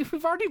again? Oh, we've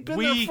already been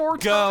there We 4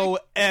 go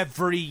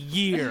every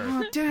year.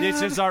 Oh, Dad.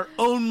 This is our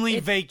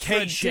only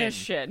vacation.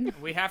 Tradition.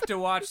 We have to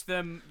watch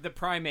the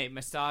primate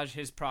massage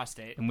his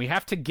prostate. And we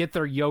have to get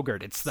their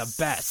yogurt. It's the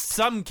best.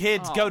 Some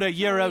kids Oh, go to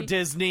Euro really?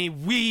 Disney.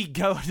 We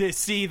go to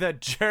see the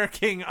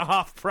jerking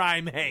off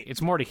primate.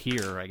 It's more to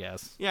hear, I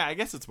guess. Yeah, I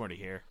guess it's more to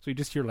hear. So you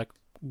just hear like,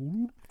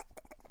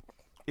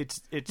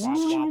 It's Wop,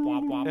 wop,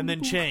 wop, wop. and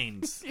then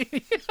chains.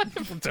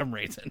 for some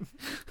reason.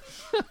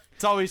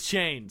 It's always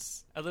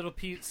chains. A little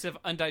piece of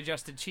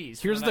undigested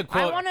cheese. Here's the I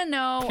quote. want to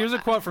know. Here's a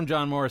quote from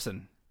John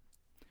Morrison.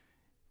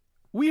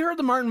 "We heard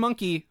the Martin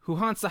monkey who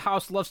haunts the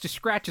house loves to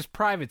scratch his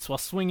privates while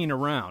swinging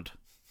around.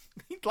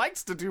 He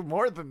likes to do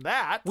more than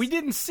that. We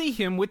didn't see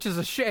him, which is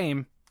a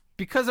shame,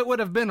 because it would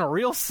have been a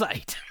real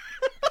sight."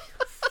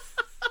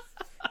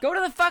 Go to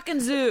the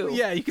fucking zoo.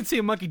 Yeah, you can see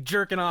a monkey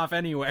jerking off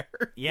anywhere.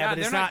 yeah, but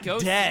they're it's not not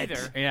ghosts dead.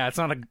 either. Yeah, it's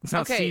not Okay,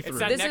 see-through. it's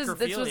not this was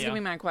necrophilia. going to be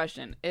my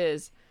question.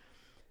 Is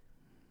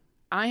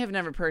I have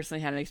never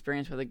personally had an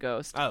experience with a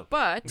ghost. Oh.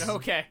 But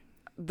Okay.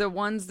 the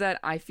ones that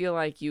I feel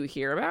like you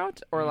hear about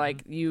or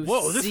like you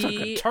Whoa, this took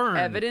a see turn.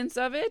 evidence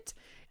of it,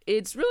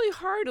 it's really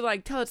hard to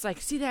like tell. It's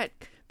like, see that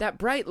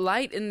bright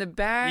light in the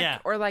back, Yeah,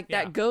 or like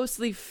yeah. that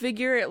ghostly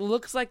figure. It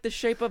looks like the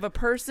shape of a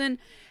person.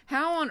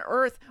 How on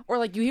earth? Or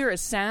like you hear a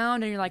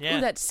sound and you're like, Yeah.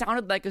 oh, that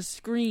sounded like a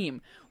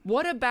scream.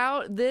 What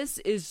about this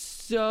is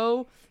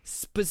so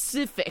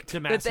specific To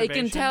that they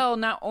can masturbation? tell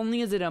not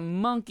only is it a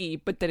monkey,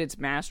 but that it's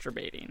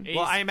masturbating?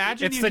 Well, I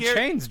imagine it's you the hear,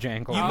 chains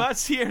jangle. You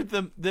must hear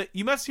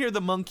you must hear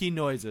the monkey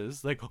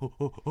noises, like.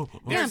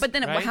 Yeah, but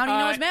then right? how do you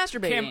know it's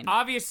masturbating? Kim,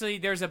 obviously,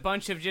 there's a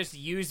bunch of just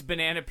used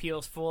banana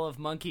peels full of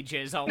monkey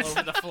jizz all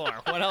over the floor.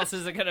 What else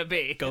is it going to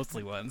be?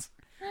 Ghostly ones.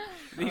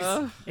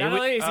 Not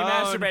only is he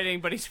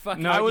masturbating, but he's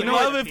fucking. I would you know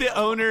love what? if the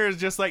owner is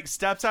just like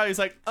steps out. He's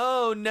like,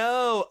 "Oh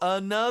no,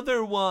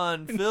 another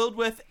one filled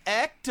with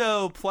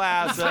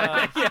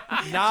ectoplasm.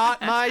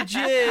 Not my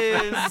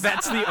jizz."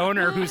 That's the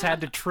owner who's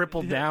had to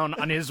triple down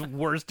on his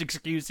worst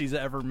excuse he's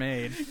ever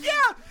made.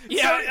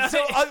 Yeah. So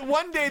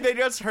one day they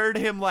just heard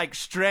him like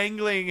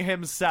strangling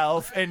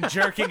himself and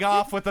jerking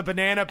off with a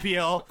banana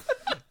peel,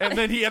 and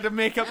then he had to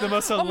make up the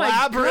most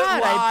elaborate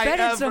lie I bet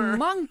ever. it's a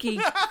monkey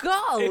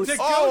ghost. It's a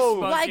ghost Oh,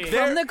 monkey. like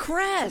from the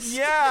crest.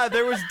 Yeah,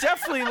 there was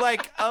definitely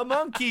like a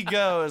monkey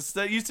ghost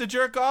that used to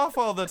jerk off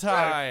all the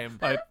time.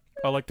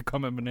 I like to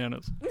come in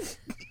bananas.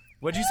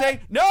 What'd you say?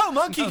 No,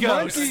 monkey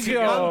ghost. monkey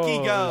Monkey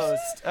ghost.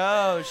 ghost.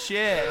 Oh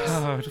shit.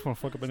 Oh, I just want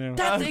to fuck a banana.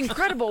 That's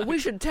incredible. We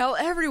should tell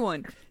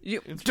everyone.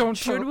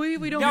 Should we?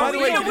 We don't. No, we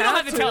we don't don't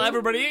have to tell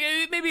everybody.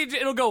 Maybe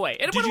it'll go away.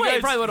 It Did went you away. guys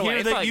It probably went away. hear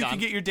It's that probably you gone. can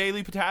get your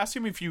daily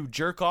potassium if you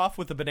jerk off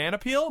with a banana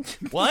peel?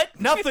 What?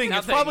 Nothing. It's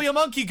Nothing. probably a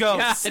monkey ghost.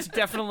 Yeah, it's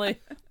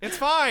definitely It's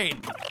fine.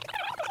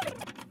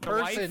 the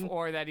wife, Person.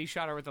 or that he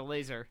shot her with a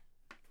laser.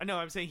 No,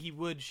 I'm saying he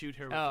would shoot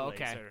her with Oh, a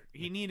okay. laser.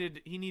 He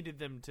needed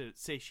them to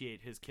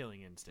satiate his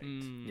killing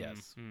instinct,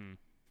 Yes.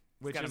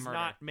 which gotta is murder.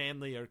 not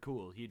manly or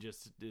cool.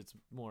 It's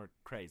more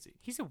crazy.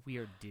 He's a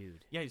weird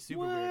dude. Yeah, he's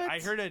super weird. What?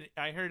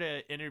 I heard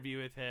an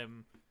interview with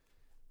him.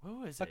 What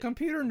was A it?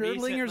 computer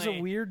nerdlinger's a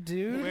Recently, weird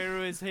dude. Where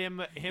it was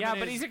him Yeah, and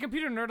but his- he's a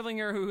computer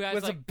nerdlinger who has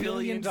Was like $1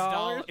 billion? It was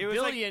like-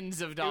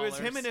 billions of It dollars. was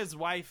him and his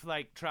wife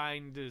like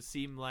trying to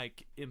seem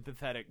like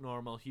empathetic,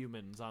 normal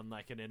humans on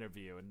like an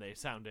interview, and they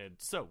sounded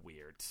so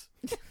weird.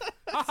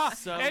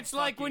 So it's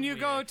like when fucking you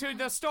go weird. to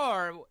the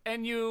store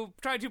and you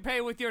try to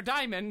pay with your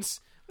diamonds,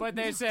 but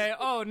they say,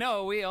 "Oh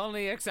no, we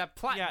only accept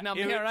platinum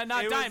it here was- and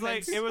not it was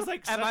diamonds." Like, it was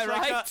like Am such I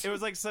like right? it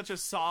was like such a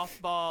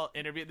softball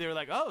interview. They were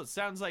like, "Oh, it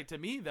sounds like to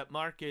me that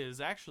Mark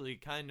is actually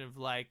kind of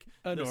like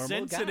A the normal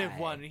sensitive guy."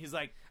 one." And he's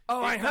like,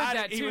 Oh, I "If heard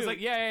that He was too. like,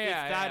 Yeah, if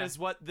yeah, that yeah.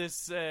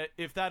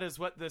 is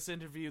what this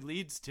interview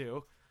leads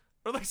to,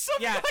 or like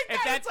something Yeah, like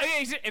if that.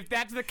 that's if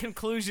that's the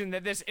conclusion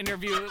that this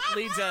interview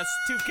leads us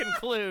to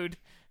conclude,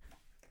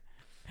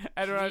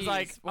 and I was Jeez,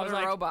 like, what I was a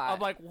like, robot. I'm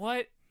like,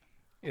 what?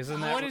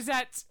 Isn't that What is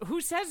that? Who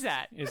says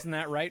that? Isn't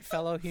that right,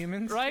 fellow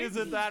humans? Right?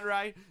 Isn't that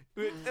right?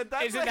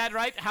 That's Isn't like- that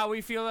right? How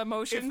we feel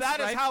emotions? If that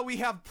is right? how we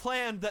have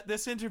planned that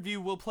this interview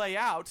will play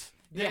out,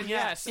 Then then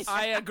yes,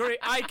 I agree.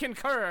 I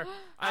concur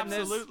on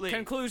Absolutely. this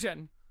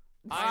conclusion.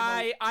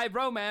 I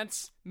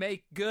romance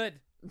make good.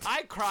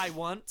 I cry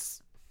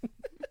once.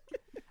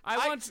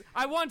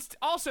 I once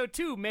also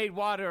too made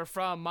water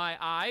from my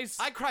eyes.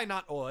 I cry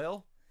not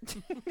oil.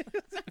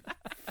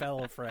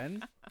 Fellow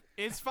friend.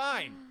 It's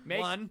fine. Make-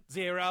 1,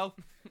 0.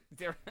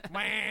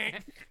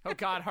 Oh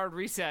God, hard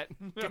reset.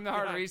 Give him the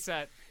hard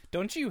reset.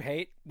 Don't you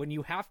hate when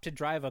you have to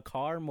drive a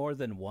car more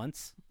than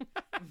once?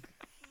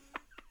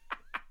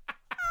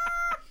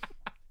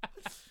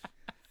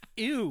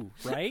 Ew,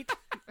 right?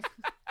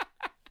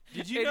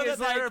 Did you It know that is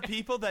there like- are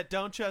people that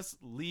don't just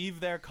leave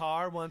their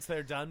car once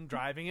they're done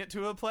driving it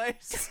to a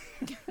place?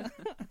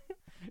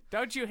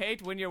 Don't you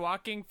hate when you're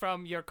walking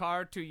from your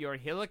car to your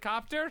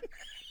helicopter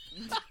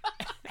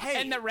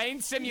Hey, and the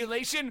rain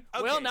simulation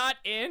Okay. will not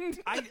end?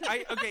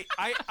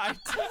 I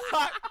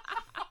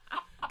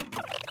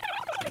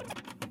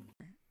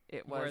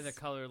It was Where the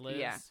color lives.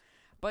 Yeah.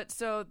 But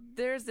so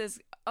there's this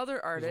other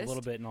There's artist a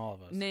little bit in all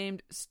of us.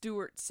 named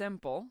Stuart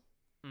Semple,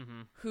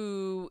 Mm-hmm.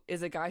 who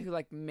is a guy who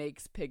like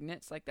makes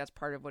pigments. Like that's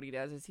part of what he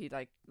does is he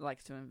like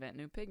likes to invent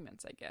new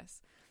pigments, I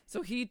guess.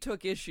 So he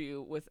took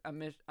issue with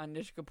Anish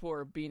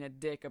Kapoor being a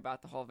dick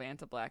about the whole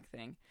Vanta Black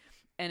thing,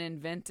 and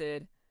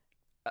invented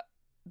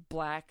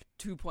Black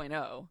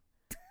 2.0.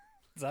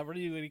 Is that what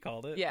he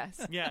called it?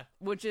 Yes, yeah.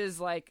 which is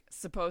like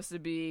supposed to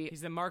be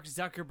He's the Mark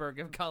Zuckerberg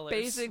of colors.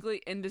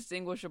 basically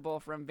indistinguishable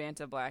from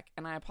Vanta Black.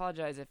 And I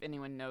apologize if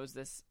anyone knows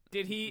this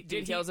did he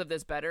details of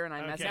this better and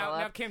I mess it all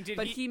now up. Kim, did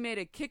But he? he made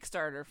a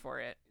Kickstarter for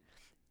it,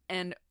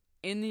 and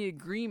in the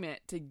agreement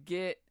to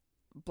get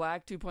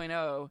Black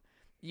 2.0,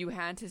 you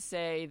had to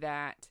say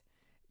that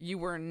you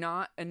were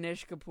not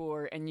Anish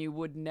Kapoor and you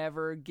would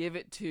never give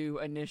it to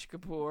Anish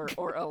Kapoor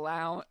or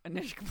allow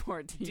Anish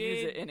Kapoor to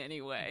use it in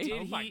any way. Did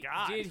Oh my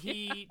God. Did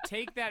he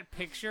take that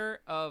picture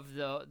of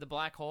the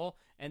black hole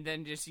and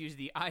then just use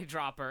the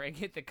eyedropper and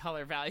get the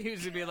color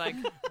values and be like,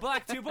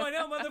 Black 2.0,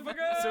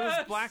 motherfucker? So is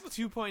Black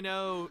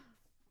 2.0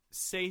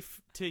 safe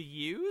to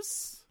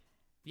use?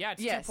 Yeah,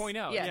 it's Yes,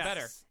 2.0. yes. It's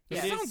better.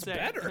 Yes. It is Sounds safe.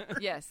 better.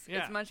 Yes,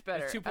 Yeah. it's much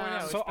better. It's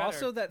 2.0. So better.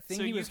 also that thing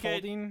So he you was could-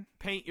 holding.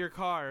 Paint your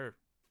car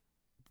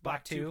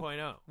Black 2?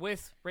 2.0.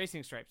 With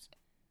racing stripes.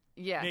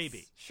 Yes,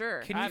 Maybe. sure.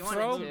 Can if you wanted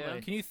throw?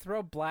 to. Can you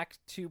throw Black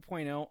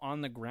 2.0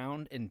 on the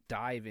ground and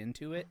dive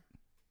into it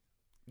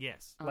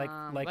Yes. like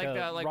Like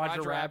a like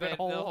Roger Rabbit the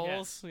hole?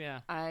 holes? Yeah.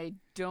 I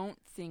don't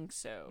think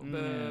so. Mm.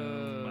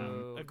 Boo.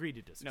 Well, agree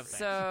to disagree. No thanks.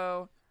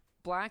 So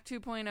Black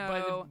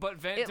 2.0. But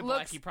vent It to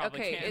looks- black, you probably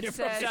okay, can't. it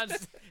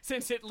says-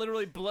 since it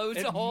literally blows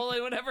a hole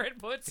in whatever it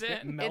puts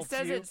in. It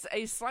says it's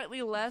a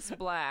slightly less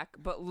black,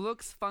 but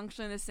looks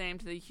functionally the same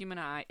to the human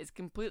eye. It's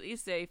completely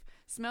safe.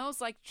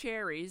 Smells like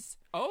cherries.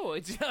 Oh,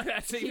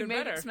 that's He even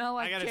made better. it smell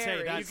like I gotta cherries.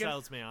 say, that You can-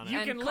 sells me on it. you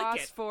and can lick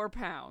costs it.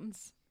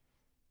 £4.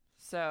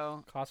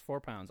 So Cost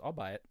 £4. I'll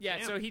buy it. Yeah,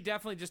 Damn. so he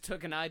definitely just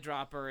took an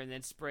eyedropper and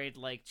then sprayed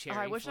like cherry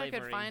I wish I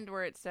flavoring. could find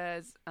where it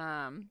says.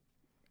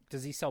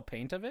 Does he sell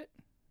paint of it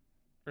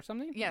or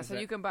something? Yeah, Is so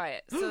that- you can buy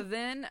it. So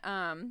then,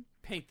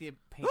 paint the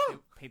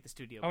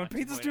studio. I want to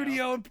paint the 2.0.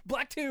 studio in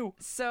black too.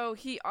 so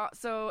he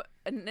Stuart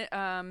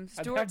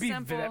That'd be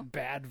Semple.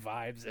 bad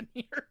vibes in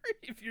here.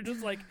 If you're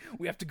just like,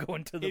 we have to go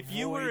into the If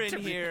you were void in to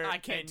be- here, I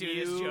can't and do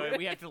you, this, Joey.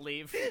 We have to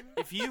leave.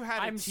 If you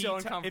had I'm a tea so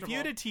if uncomfortable. you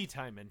had a tea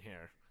time in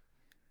here,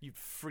 you'd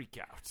freak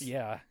out.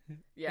 Yeah,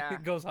 Yeah.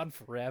 it goes on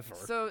forever.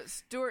 So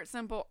Stuart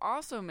Semple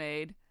also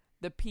made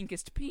the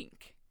Pinkest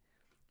Pink.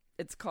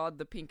 It's called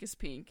the Pinkest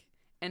Pink,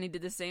 and he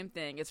did the same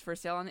thing. It's for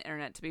sale on the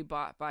internet to be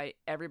bought by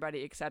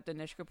everybody except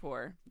Anish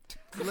Kapoor.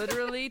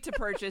 Literally, to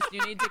purchase,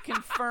 you need to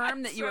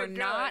confirm that you So are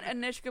not good.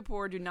 Anish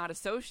Kapoor, do not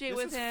associate This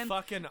with is him,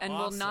 fucking and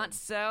will not awesome.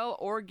 sell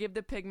or give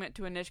the pigment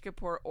to Anish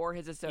Kapoor or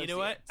his associates. You know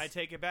what? I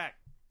take it back.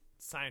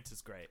 Science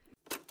is great.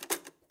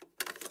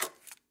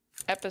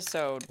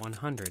 Episode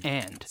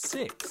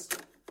 106.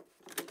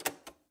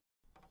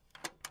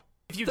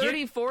 If you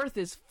 34th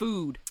is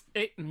food.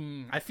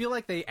 I feel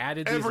like they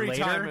added these Every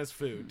later. time is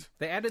food.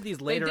 They added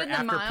these later they did the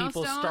after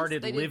people milestones.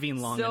 started They did living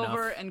long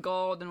silver enough. and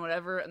gold and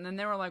whatever, and then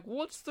they were like,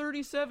 "What's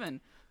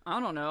 37?" I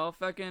don't know.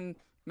 Fucking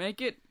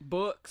make it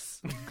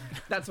books.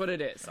 That's what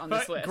it is on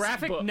this but list.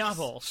 graphic Books.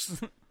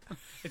 novels.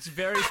 It's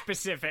very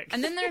specific.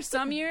 And then there's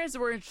some years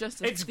where it's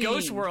just a it's theme.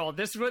 Ghost World.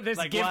 This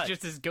Like gift what?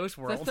 just is Ghost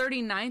The World.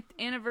 39th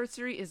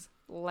anniversary is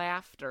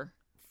laughter.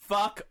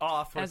 Fuck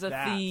off with As a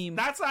that. theme.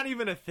 That's not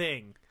even a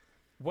thing.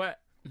 What?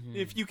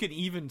 If you can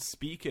even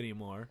speak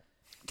anymore.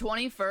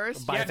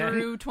 21st By then-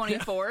 through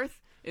 24th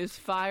is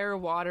fire,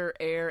 water,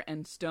 air,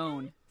 and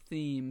stone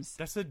themes.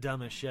 That's the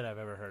dumbest shit I've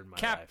ever heard in my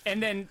Cap life.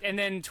 and then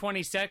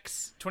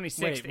 26th Wait, is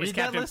read that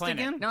Captain list Planet.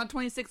 again? Now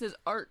 26th is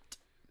art.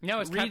 No,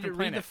 it's Read, Captain read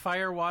Planet. the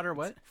fire, water,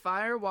 what?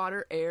 Fire,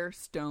 water, air,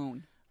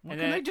 stone. Why And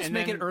can't then- I just and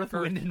make then it Earth,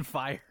 Wind, and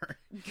Fire?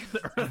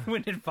 The Earth,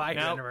 Wind, and Fire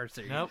Nope.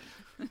 anniversary. Nope.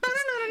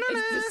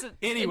 It's just-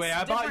 Anyway, it's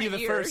I bought you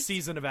different the first years.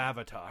 season of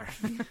Avatar.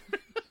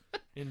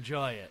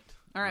 Enjoy it.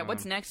 All right,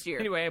 what's next year?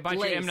 Anyway, a bunch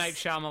Lace. of M. Night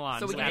Shyamalan.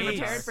 So we Lace. get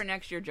prepared for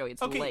next year, Joey.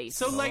 It's Okay, lace.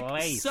 so like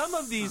Lace. some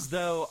of these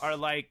though are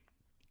like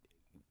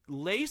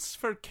lace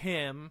for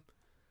Kim.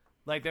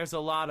 Like there's a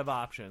lot of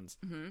options.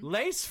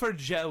 Lace for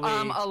Joey.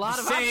 a lot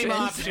of Same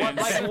options. options.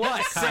 Like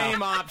what?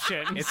 Same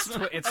options. It's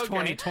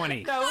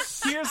 2020. No,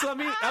 here's let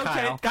me. Okay,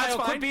 Kyle. that's Kyle,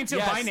 quit fine. being so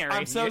Yes, binary.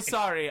 I'm so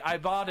sorry. I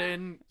bought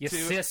in. You to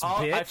cis all,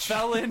 I bitch.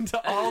 fell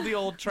into all the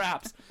old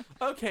traps.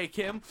 Okay,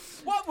 Kim,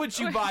 what would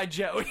you buy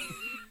Joey?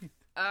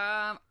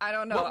 I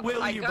don't know. What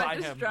will I you got buy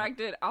him?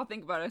 distracted. I'll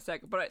think about it in a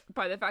second. But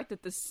by the fact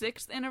that the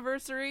 6th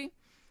anniversary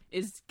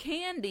is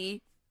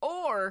candy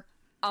or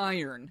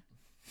iron.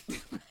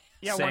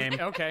 Yeah, Same.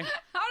 okay.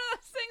 How do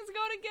those things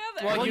go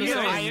together? Well, Well, you you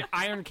know, know-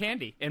 iron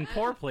candy. In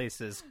poor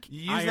places,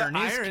 You use iron the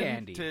is iron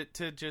candy.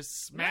 to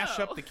just smash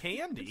No. up the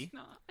candy.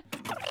 Not.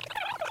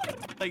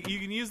 Like you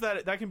can use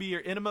that. That can be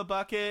your enema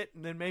bucket,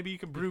 and then maybe you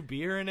can brew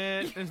beer in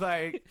it. It's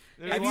like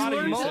there's Have a you lot of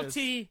learned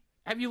uses.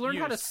 Have you learned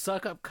how to Use.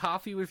 suck up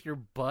coffee with your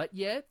butt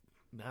yet?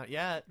 Not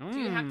yet. Do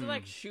you have to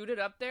like shoot it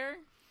up there?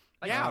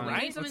 Like, Yeah, we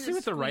right? need something Let's see that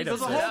what the write-up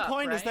squeezes So the says. it whole up,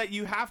 point is right? that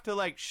you have to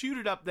like shoot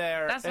it up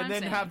there, That's what and I'm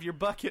then saying. have your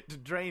bucket to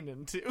drain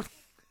into.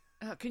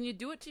 Can you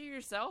do it to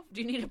yourself?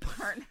 Do you need a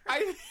partner?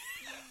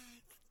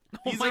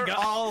 These my are God.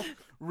 all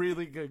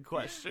really good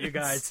questions. You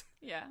guys,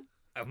 Yeah.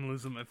 I'm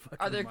losing my fucking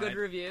Are there mind. good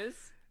reviews?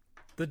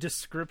 The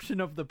description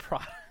of the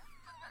product.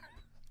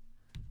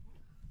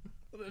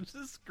 The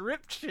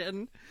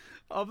description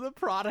of the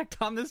product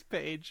on this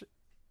page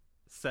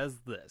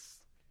says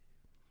this.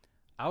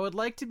 I would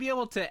like to be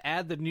able to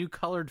add the new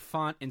colored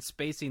font and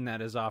spacing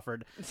that is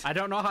offered. I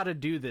don't know how to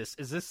do this.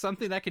 Is this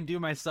something I can do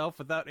myself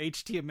without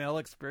HTML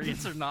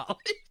experience or knowledge?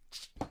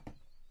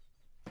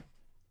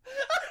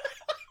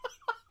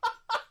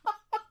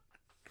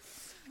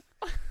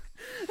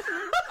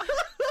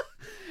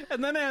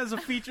 And then it has a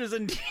features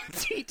and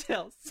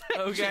details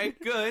section. Okay,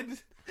 good.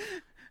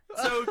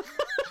 So,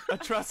 a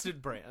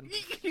trusted brand.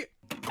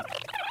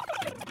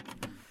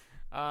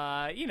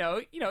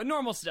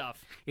 Normal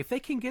stuff. If they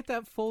can get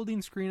that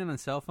folding screen on a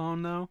cell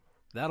phone, though,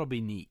 that'll be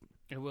neat.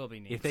 It will be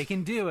neat. If they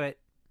can do it,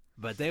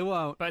 but they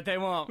won't. but they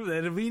won't.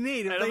 That'll be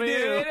neat if It'll they be-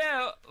 do. they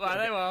do. Well,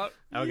 they won't.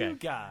 Okay. You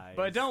guys.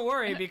 But don't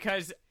worry,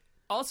 because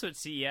also at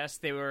CES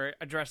they were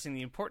addressing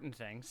the important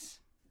things,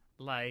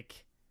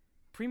 like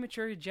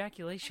premature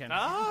ejaculation.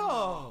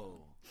 Oh.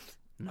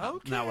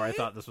 Okay. Not where I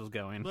thought this was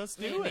going. Let's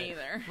Me do it.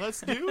 neither.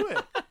 Let's do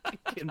it.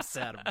 I'm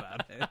sad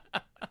about it.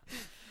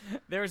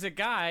 There was a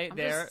guy I'm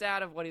there. just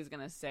sad of what he's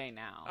gonna say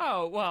now.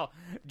 Oh, well,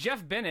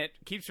 Jeff Bennett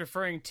keeps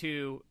referring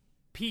to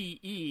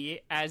PE,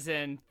 as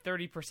in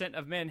 30%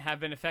 of men have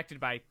been affected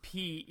by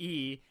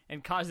PE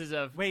and causes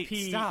of Wait,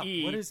 PE. stop.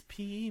 What does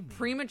PE mean?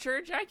 Premature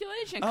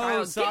ejaculation. Oh,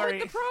 Kyle, sorry.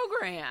 get with the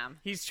program.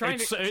 He's trying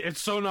to.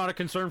 It's so not a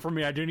concern for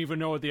me. I didn't even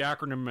know what the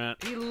acronym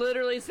meant. He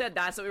literally said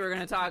that's what we were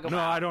going to talk about. No,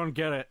 I don't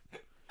get it.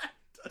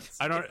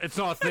 I don't. It's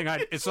not a thing.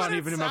 It's not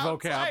even in my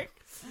vocab.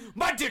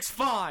 My dick's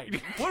fine.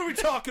 What are we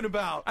talking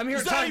about? I'm here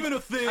Is to that talk, even a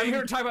thing? I'm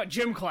here to talk about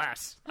gym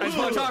class. I just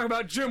want to talk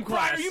about gym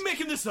class. Brian, are you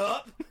making this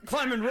up?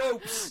 Climbing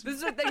ropes. This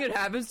is a thing that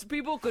happens to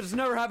people because it's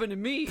never happened to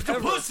me. The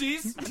ever.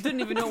 pussies.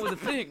 Didn't even know it was a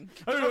thing.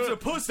 Comes to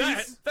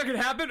pussies. That could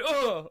happen.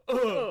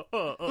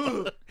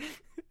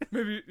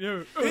 Maybe.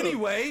 Yeah.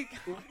 Anyway,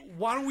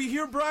 why don't we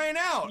hear Brian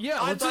out?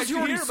 Yeah, I'd let's like just to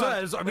hear what he hear about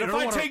says. it. I mean, But I if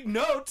don't I wanna- take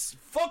notes,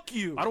 fuck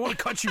you. I don't want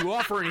to cut you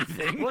off or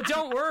anything. Well,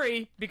 don't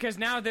worry, because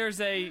now there's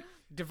a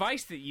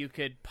device that you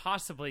could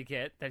possibly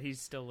get that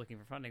he's still looking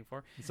for funding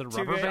for. Is it a To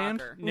rubber get- band?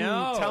 Shocker.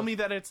 No. Tell me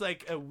that it's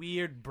like a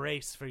weird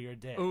brace for your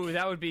dick. Ooh,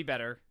 that would be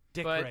better.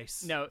 Dick But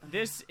brace. No,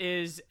 this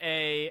is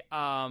a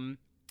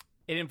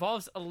it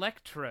involves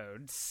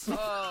electrodes.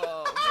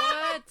 Oh,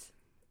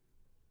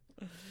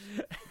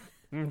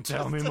 what?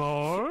 Tell me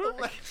more.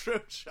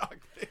 Electroshock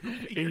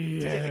therapy.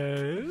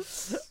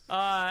 Yes.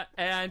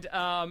 And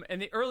in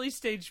the early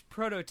stage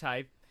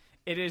prototype,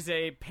 it is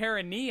a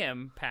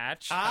perineum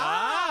patch.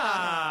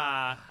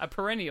 A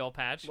perennial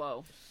patch.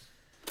 Whoa.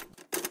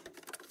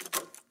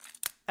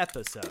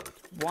 Episode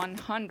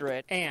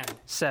 100. And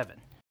 7.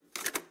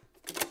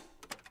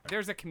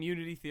 there's a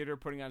community theater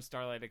putting on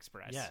Starlight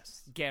Express.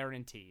 Yes.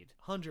 Guaranteed.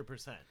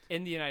 100%.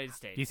 In the United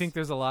States. Do you think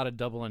there's a lot of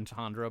double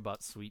entendre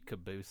about sweet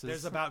cabooses?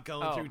 There's about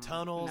going Oh, through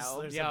tunnels.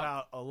 no. There's Yeah.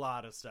 about a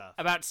lot of stuff.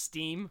 about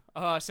steam?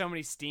 Oh, so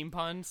many steam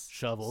puns.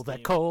 shovel Steam.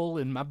 that coal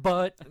in my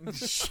butt.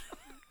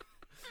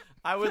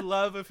 I would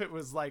love if it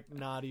was like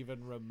not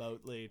even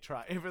remotely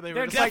try. If they were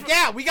They're just like,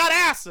 yeah, we got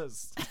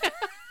asses.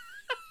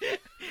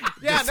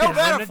 Yeah, This no isn't a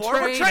metaphor. We're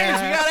train trains.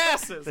 We got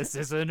ass. asses. This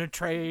isn't a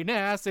train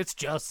ass, it's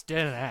just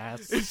an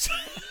ass.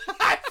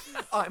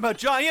 I'm a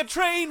giant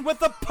train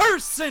with a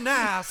person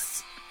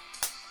ass.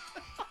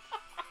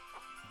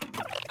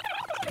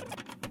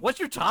 What's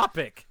your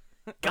topic?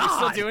 Are we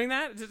God, still doing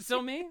that? Is it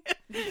still me?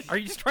 are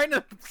you trying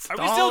to? Are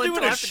we still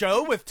doing a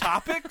show with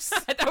topics?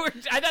 I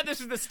thought this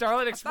was the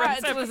Starlight I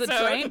Express thought it was a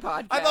episode. train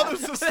podcast. I thought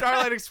this was a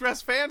Starlight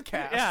Express fan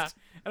cast. Yeah,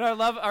 and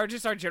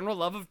our general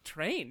love of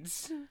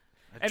trains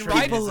and train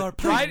ride is a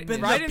ride poop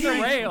in ride the in the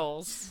pee.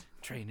 rails.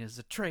 Train is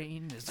a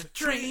train, is a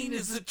Train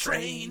is a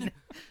train.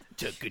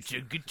 Chug a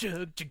chug a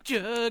chug chug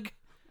chug.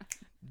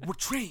 We're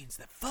trains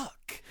that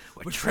fuck.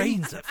 We're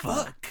trains that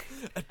fuck.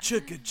 A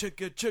chugga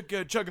chugga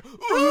chugga chugga.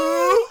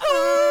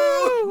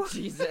 Ooh, ooh.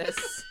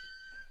 Jesus.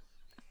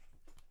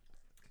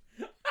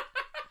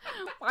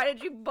 Why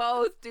did you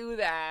both do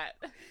that?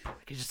 I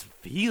can just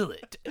feel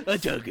it. A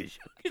chug a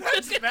chug.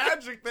 That's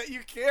magic that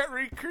you can't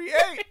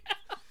recreate.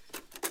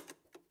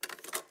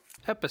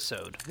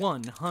 Episode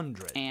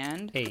 108.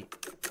 And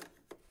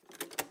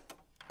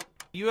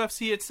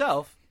UFC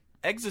itself,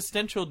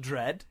 existential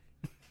dread,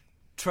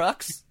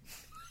 trucks.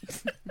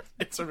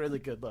 It's a really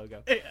good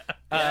logo. it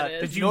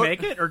is. Did you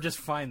make it or just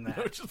find I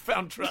that? just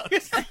found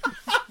trucks.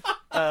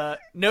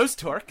 Nose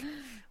torque,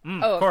 Oh,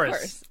 of chorus.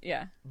 course.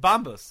 Yeah.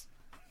 bombas.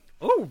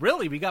 Oh,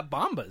 really? We got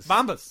bombas.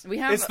 Bombas. We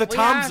have- it's the we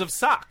toms have- of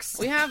socks.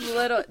 We have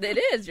little. It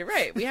is. You're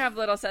right. We have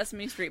little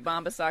Sesame Street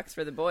Bomba socks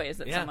for the boys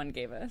that Yeah. someone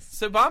gave us.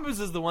 So Bombas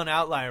is the one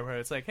outlier where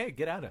it's like, hey,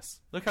 get at us.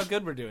 Look how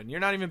good we're doing. You're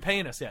not even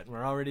paying us yet.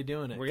 We're already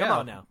doing it. Come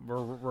on now.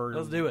 We're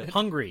Let's do it.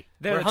 Hungry.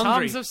 They're We're the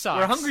hungry. Toms of socks.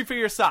 We're hungry for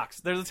your socks.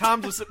 They're the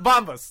Toms of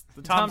Bombas.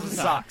 The Toms, of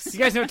socks. You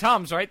guys know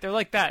Toms, right? They're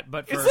like that,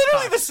 but for It's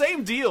literally socks. the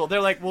same deal.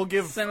 They're like, we'll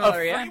give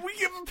Similar, yeah. we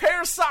give a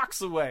pair of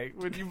socks away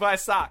when you buy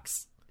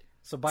socks.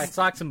 So buy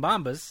socks and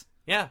bombas.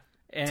 Yeah.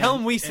 And, Tell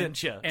them we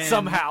sent you and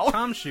somehow.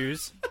 Tom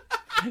shoes.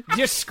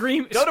 Just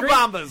scream. Go to scream-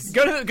 Bombas.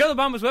 Go to the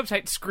Bombas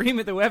website. Scream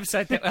at the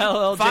website that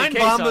LLJK Find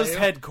saw Bombas you.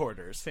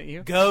 headquarters.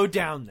 you? Go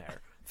down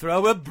there.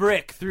 Throw a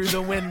brick through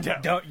the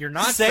window. You're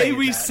not Say saying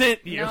we that.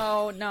 sent you.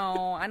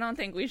 No, I don't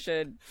think we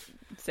should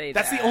say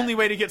That's that. the only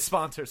way to get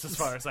sponsors, as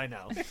far as I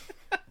know.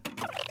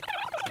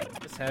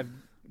 Just have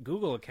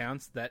Google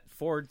accounts that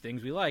forward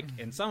things we like,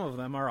 and some of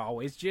them are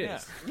always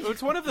jizz. Yeah.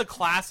 It's one of the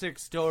classic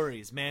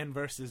stories: man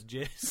versus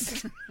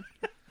jizz.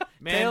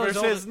 Man Tale is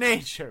versus old-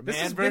 nature. This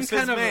Man has been versus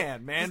kind of a-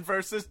 man. Man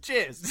versus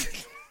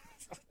jizz.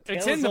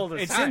 It's Tale in as the old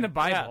as it's time. in the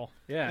Bible.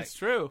 Yeah. It's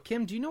true.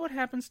 Kim, do you know what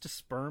happens to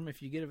sperm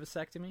if you get a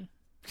vasectomy?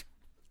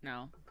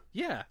 No.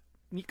 Yeah.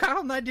 Kyle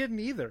and I didn't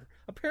either.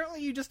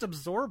 Apparently you just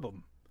absorb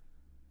them.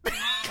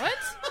 What?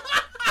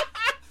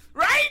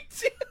 Right?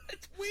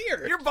 It's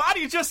weird. Your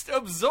body just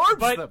absorbs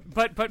them.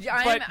 But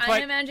I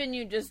imagine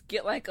you just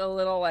get like a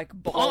little like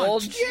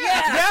bulge.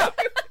 Yeah.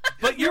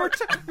 But we were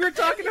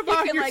talking You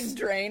about can your, like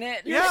drain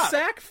it. your Yeah.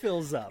 sack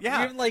fills up.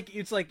 Yeah. You're like,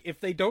 it's like if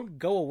they don't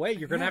go away,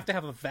 you're going to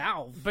have a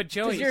valve. but Does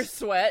Joey, your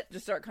sweat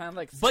just start kind of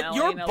like But smelling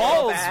your a little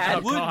balls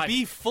bad? would God.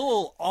 be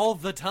full all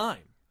the time.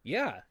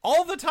 Yeah.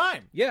 All the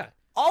time. Yeah.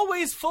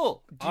 Always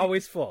full.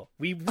 Always full.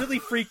 We really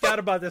freaked out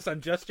about this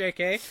on Just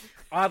JK.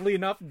 Oddly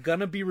enough,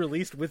 gonna be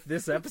released with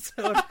this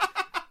episode.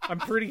 I'm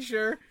pretty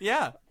sure.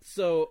 Yeah.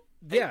 So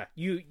yeah,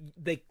 you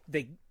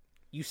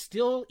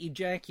still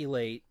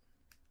ejaculate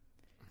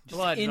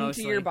Blood Into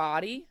mostly. your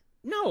body.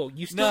 No,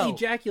 you still No.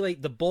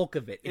 ejaculate the bulk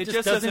of it. It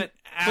just doesn't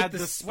add put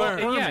the sperm.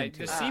 Yeah, into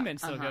the it. semen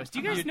still goes. Do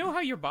you guys know how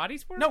your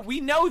bodies work? No,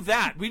 we know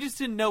that. We just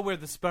didn't know where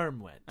the sperm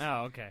went.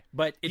 Oh, okay.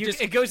 But it just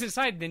it goes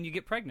inside, then you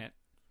get pregnant.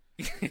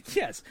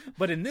 yes.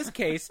 But in this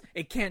case,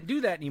 it can't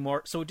do that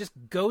anymore. So it just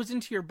goes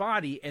into your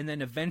body, and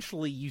then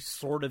eventually you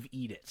sort of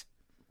eat it.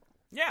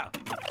 Yeah.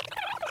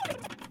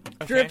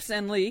 Okay. Drips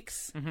and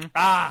leaks.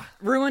 Ah,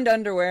 Ruined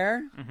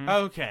underwear.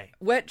 okay.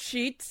 Wet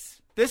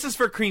sheets. This is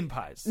for cream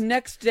pies.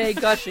 Next day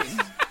gushing.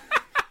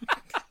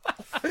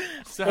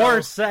 So,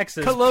 Or sex,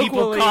 as people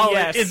Colloquially, call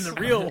yes. it in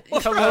the real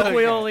world.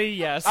 Colloquially,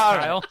 yes, all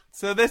right. Kyle.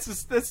 So this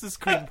is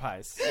cream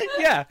pies.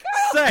 Yeah,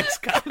 sex,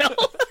 Kyle.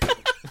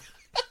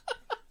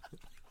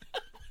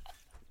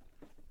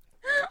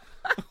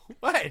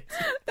 What?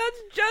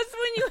 That's just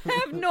when you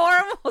have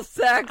normal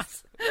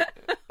sex.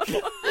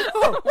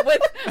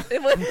 with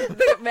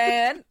the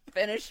man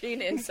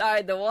finishing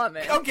inside the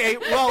woman. Okay,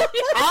 well,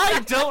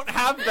 I don't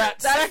have that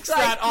That's sex like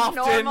that often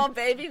normal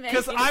baby making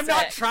because I'm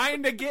not sex.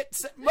 trying to get.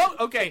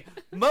 Okay,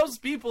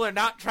 most people are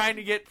not trying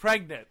to get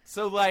pregnant,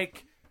 so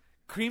like,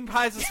 cream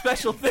pie's a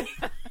special thing.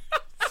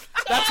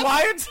 That's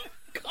why it's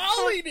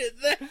Calling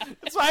it that.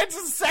 That's why it's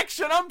a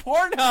section on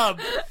Pornhub.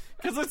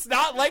 Because it's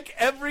not like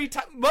every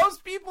time.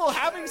 Most people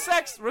having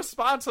sex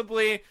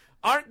responsibly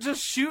aren't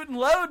just shooting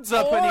loads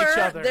up in each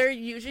other. They're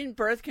using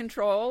birth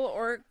control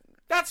or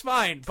That's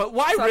fine, but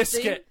why risk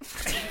something. it?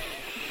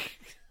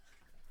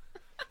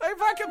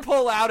 If I can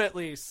pull out at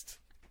least.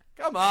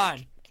 Come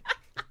on.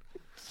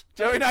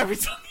 Joey and I were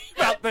talking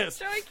about this.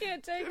 Joey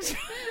can't take it.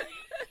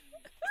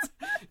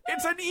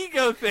 It's an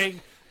ego thing.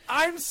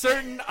 I'm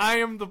certain I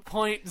am the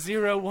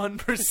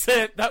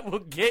 0.01% that will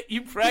get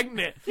you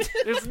pregnant.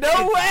 There's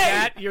no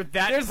way. You're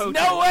that There's potent.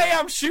 no way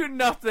I'm shooting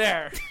up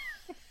there.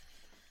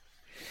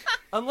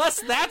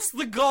 Unless that's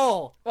the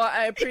goal. Well,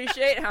 I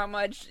appreciate how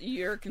much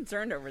you're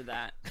concerned over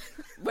that.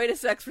 Way to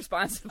sex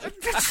responsibly.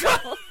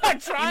 I'm You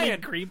trying.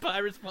 mean cream pie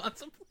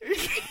responsible?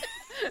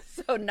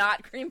 So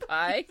not cream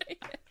pie.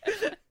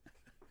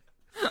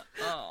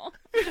 Oh.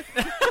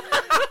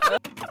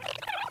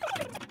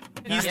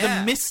 He's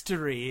the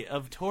mystery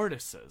of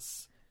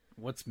tortoises.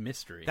 What's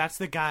mystery? That's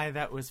the guy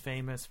that was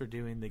famous for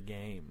doing the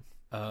game.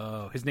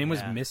 Oh, his name was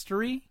Yeah.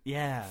 Mystery?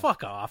 Yeah.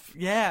 Fuck off.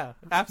 Yeah,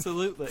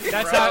 absolutely.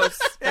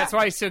 That's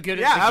why he's so good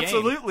at yeah, the game.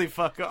 absolutely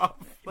fuck off.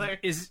 Like,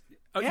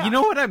 Yeah. You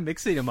know what I'm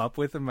mixing him up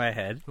with in my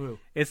head? Who?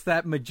 It's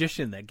that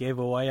magician that gave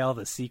away all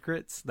the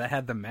secrets that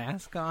had the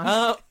mask on.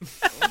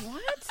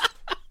 What?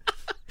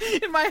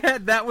 In my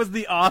head, that was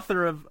the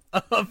author of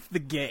the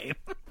game.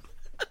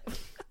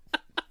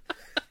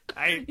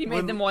 You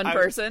made them one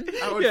person?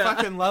 I would Yeah.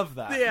 fucking love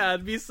that. Yeah,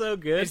 it'd be so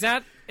good. Is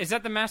that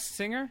the Masked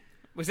Singer?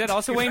 Was that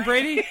also Wayne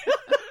Brady?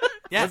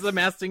 Yes. Was the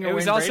mask singer It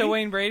was Wayne also Brady?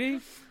 Wayne Brady.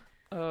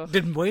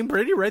 Did Wayne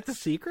Brady write The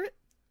Secret?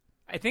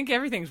 I think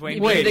everything's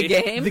Wayne Wait, Brady.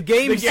 the game? The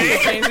game. The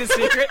game's the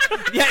secret.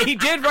 Yeah, he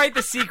did write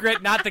the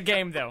secret, not the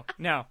game though.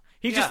 No,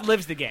 he just Yeah.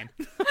 lives the game.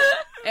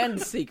 And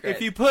secret.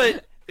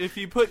 If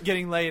you put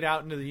getting laid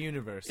out into the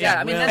universe. yeah,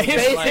 I mean, that's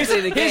His-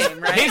 basically the game,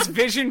 right? His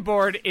vision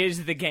board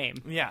is the game.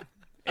 yeah.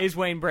 Is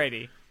Wayne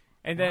Brady,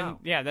 and then Wow.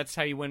 yeah, that's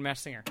how you win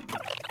Masked Singer.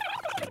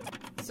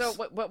 So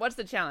what's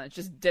the challenge?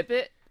 Just dip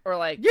it? Or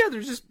like... Yeah,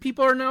 there's just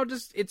people are now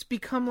just. It's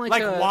become like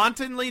Like a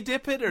wantonly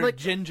dip it or like-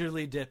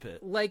 gingerly dip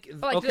it? like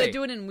But, like, okay. do they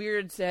do it in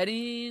weird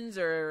settings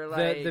or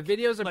like the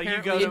videos Like you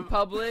apparently go in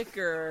public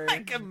or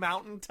Like a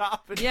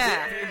mountaintop and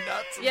Yeah. dip your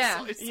nuts and Yeah.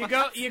 soy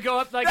sauce. You go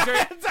up like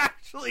during, That's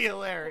actually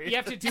hilarious. you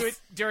have to do it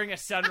during a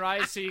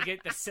sunrise so you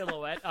get the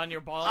silhouette on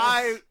your balls.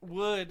 I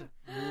would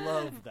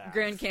love that.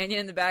 Grand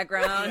Canyon in the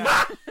background.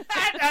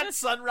 At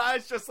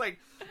sunrise, just like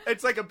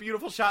it's like a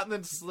beautiful shot, and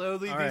then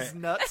slowly All these right.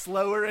 nuts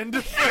lower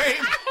into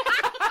frame.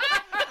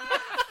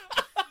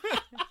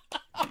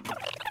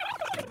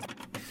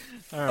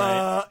 All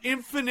right.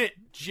 Infinite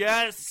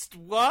Jest.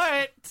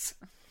 What?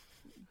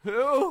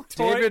 Who?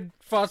 David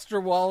Foster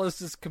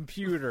Wallace's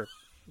computer.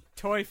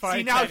 Toy fight.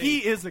 See, now Teddy. he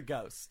is a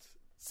ghost,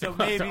 so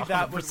maybe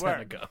that would 100%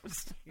 work. a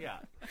ghost. Yeah.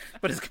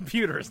 But his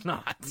computer is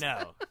not.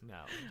 No. No.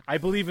 I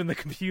believe in the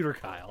computer,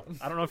 Kyle.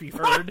 I don't know if you've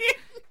heard.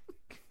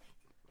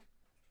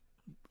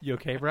 You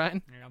okay,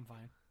 Brian? Yeah, I'm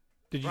fine.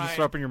 Did you Brian. just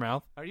throw up in your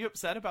mouth? Are you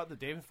upset about the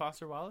David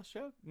Foster Wallace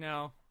joke?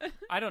 No,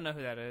 I don't know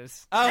who that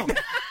is. Oh.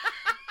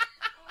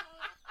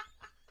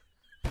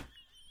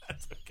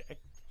 That's okay.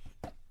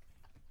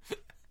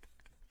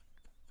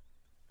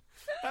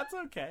 That's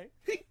okay.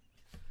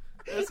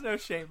 There's no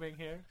shaming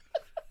here.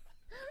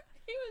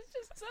 He was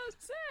just so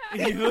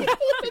sad.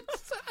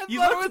 You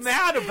looked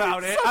mad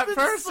about it. At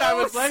first, I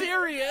was like,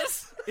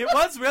 serious. it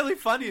was really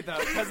funny though,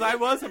 because I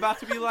was about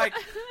to be like,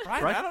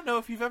 Brian, Right. I don't know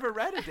if you've ever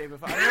read a David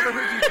Foster. I've never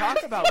heard you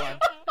talk about one.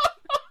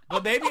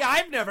 But maybe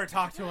I've never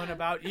talked to one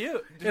about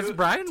you. Is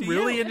Brian to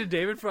really you. into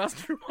David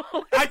Foster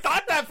Wallace? I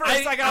thought that for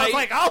a second. I was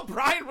like, oh,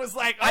 Brian was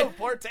like, oh,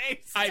 poor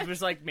taste. I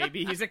was like,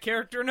 maybe he's a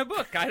character in a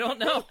book. I don't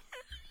know.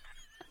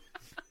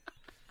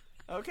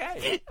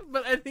 Okay.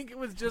 But I think it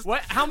was just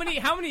What? How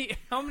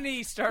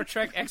many Star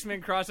Trek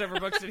X-Men crossover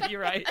books did he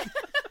write?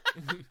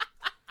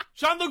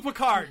 Jean-Luc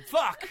Picard.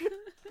 Fuck.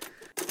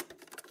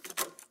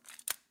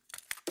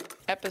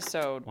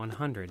 Episode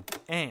 109.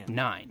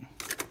 And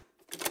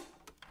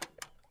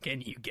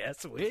Can you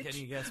guess which? can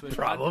you guess which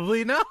one?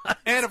 Probably not.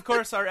 And of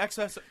course, our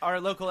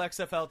local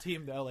XFL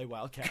team, the LA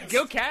Wildcats.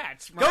 Go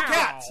Cats! Go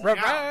Cats!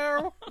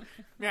 Meow.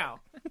 Meow.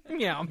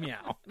 Meow,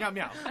 meow. Meow,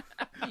 meow.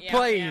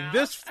 Playing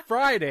this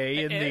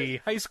Friday in the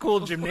high school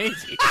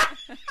gymnasium.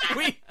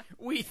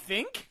 We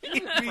think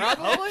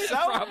Probably so.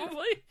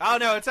 probably. Oh,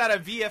 no, it's at a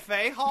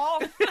VFA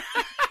hall?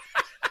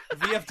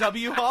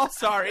 VFW hall?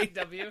 Sorry.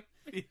 W.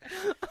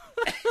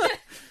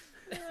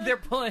 They're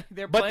playing.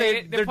 They're But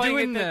playing. they're playing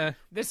doing at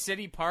the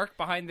city park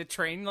behind the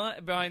train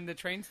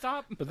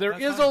stop. But there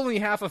That's is fine. only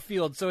half a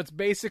field, so it's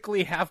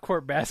basically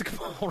half-court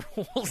basketball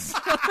rules.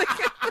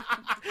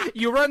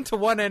 You run to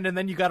one end, and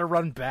then you got to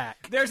run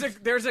back. There's a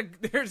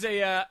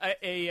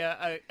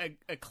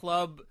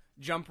club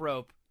jump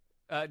rope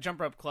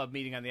club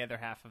meeting on the other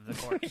half of the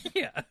court.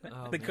 Yeah,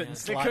 Oh, they man. couldn't.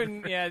 They slot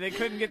couldn't. Yeah, they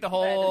couldn't get the They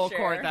had to whole share.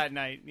 court that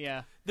night.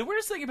 Yeah. The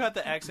worst thing about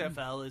the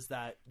XFL is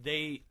that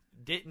they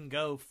didn't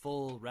go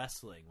full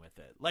wrestling with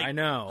it. Like, I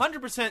know.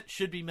 100%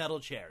 should be metal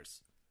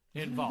chairs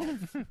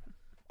involved.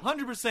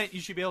 100% you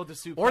should be able to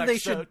suplex Or they the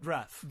should.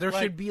 ref. There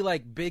Like, should be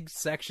like big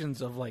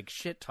sections of like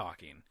shit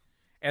talking,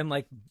 and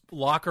like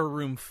locker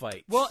room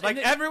fights. Well, Like,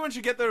 and everyone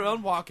should get their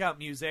own walkout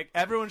music.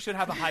 Everyone should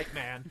have a hype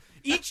man.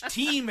 Each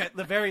team, at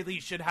the very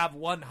least, should have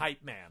one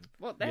hype man.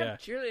 Well, they Yeah. have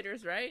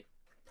cheerleaders, right?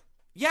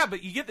 Yeah,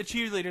 but you get the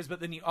cheerleaders, but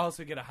then you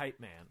also get a hype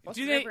man. What's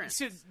do the they? difference?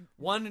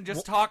 One and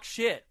just talk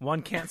shit.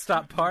 one can't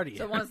stop partying.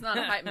 So one's not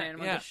a hype man,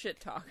 one's Yeah. a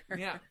shit talker.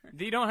 Yeah.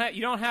 You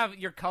don't have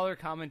your color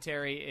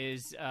commentary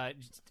is has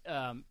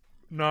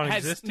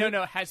Non-existent.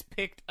 has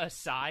picked a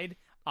side.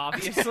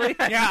 Obviously.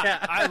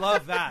 Yeah, I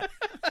love that.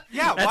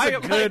 Yeah, That's why? a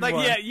good like,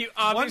 one. Yeah, you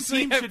one obviously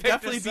team have should picked a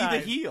definitely be the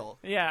side. heel.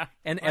 Yeah.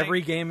 And Like-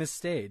 every game is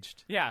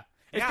staged. Yeah.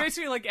 It's Yeah.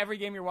 basically like every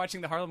game you're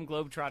watching the Harlem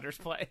Globetrotters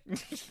play.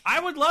 I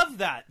would love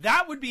that.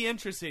 That would be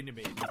interesting to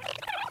me.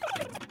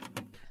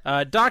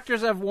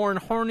 Doctors have warned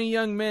horny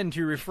young men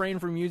to refrain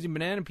from using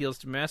banana peels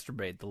to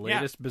masturbate. The Yeah.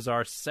 latest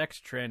bizarre sex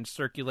trend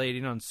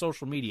circulating on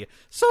social media.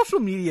 Social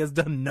media has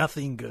done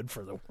nothing good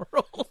for the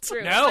world.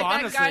 True. No, It's like that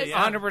honestly, guy's- yeah.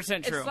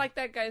 100% true. It's like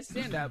that guy's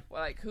stand-up.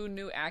 Like, who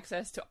knew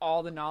access to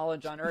all the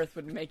knowledge on Earth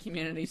would make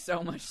humanity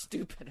so much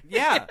stupider?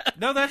 Yeah,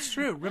 no, that's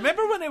true.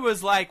 Remember when it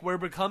was like we're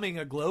becoming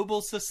a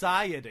global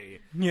society?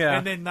 Yeah.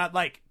 and then that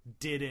like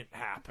didn't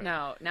happen.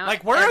 No, now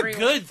like we're everyone-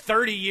 a good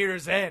 30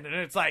 years in, and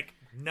it's like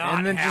not.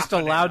 And then just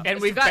happening. allowed- and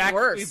It's we've gotten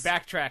worse. we've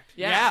backtracked.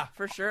 Yeah.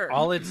 for sure.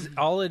 all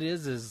it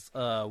is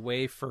a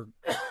way for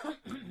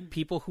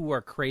people who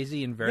are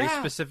crazy in very Yeah.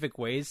 specific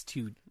ways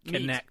to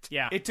connect.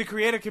 Yeah. it to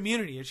create a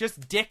community. It's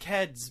just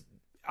dickheads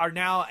are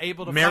now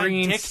able to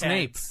Marrying find dickheads.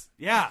 Snape.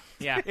 Yeah,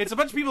 Yeah. It's a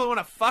bunch of people that want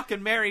to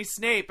fucking marry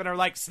Snape and are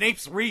like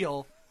Snape's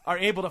real. Are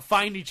able to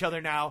find each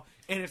other now,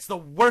 and it's the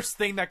worst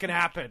thing that can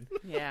happen.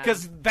 Yeah.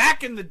 Because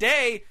back in the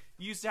day,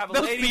 you used to have a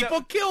Those lady people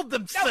that, killed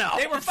themselves.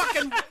 they were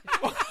fucking.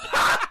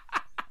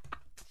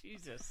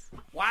 Jesus.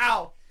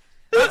 Wow.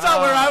 That's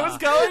not where I was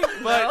going,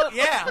 but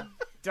yeah.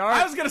 Dark.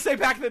 I was going to say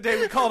back in the day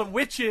we called them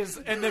witches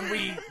and then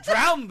we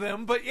drowned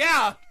them, but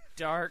yeah.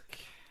 Dark.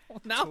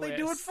 Now they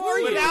do it twist. for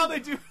But you. now they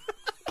do.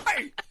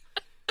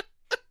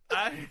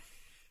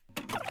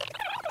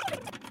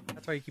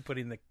 That's why you keep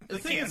putting the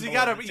thing is, candle you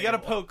gotta on the you gotta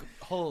table. poke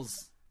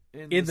holes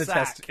in the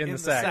sack. test- in the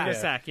sack, The yeah.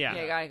 sack, yeah.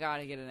 yeah, I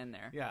gotta get it in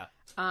there. Yeah.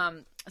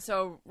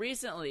 So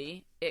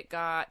recently it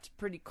got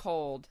pretty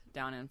cold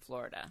down in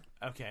Florida,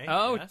 Okay.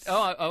 Oh, yes.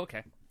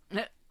 okay.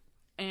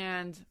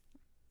 and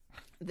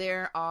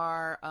there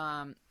are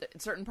in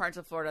certain parts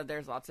of Florida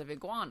there's lots of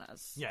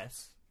iguanas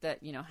Yes. that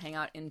hang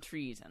out in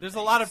trees. And There's a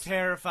things. lot of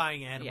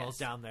terrifying animals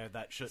Yes. down there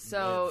that shouldn't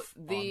So live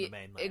on the the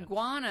mainland.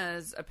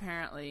 iguanas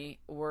apparently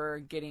were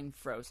getting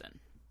frozen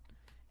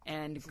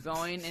and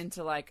going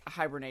into like a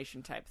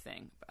hibernation type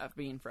thing of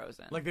being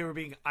frozen. Like they were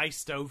being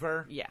iced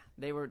over. yeah,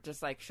 they were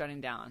just like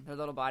shutting down. Their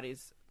little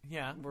bodies.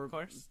 Yeah, Were- of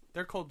course.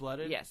 They're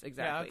cold-blooded. Yes,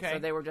 exactly. Yeah, okay. So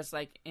they were just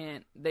like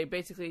they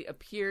basically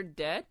appeared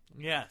dead,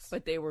 Yes.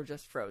 but they were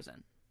just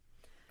frozen.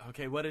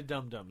 Okay, what did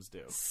dum-dums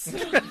do?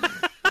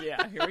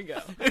 Yeah, here we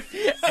go.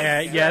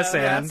 yes,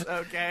 and That's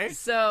okay.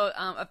 So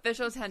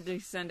officials had to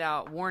send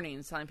out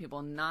warnings telling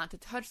people not to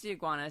touch the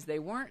iguanas. They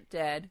weren't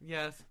dead.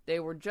 Yes. They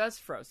were just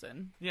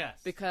frozen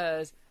Yes.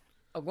 because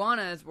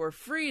iguanas were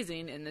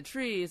freezing in the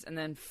trees and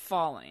then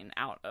falling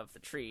out of the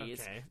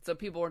trees. Okay. So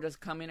people were just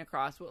coming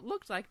across what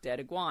looked like dead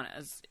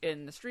iguanas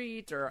in the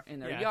streets or in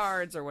their Yes.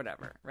 yards or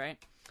whatever, right?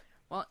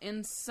 Well,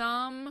 in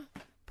some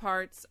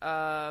parts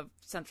of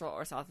Central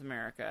or South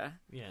America,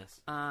 Yes.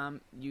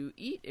 you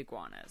eat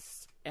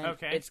iguanas. And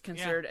Okay, it's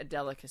considered a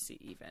delicacy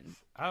even.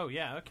 Oh,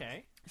 yeah,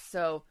 okay.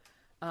 So,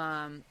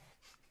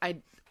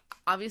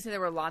 obviously there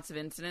were lots of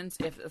incidents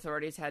if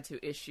authorities had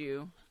to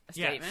issue a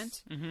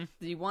Yes. statement.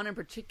 The one in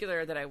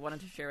particular that I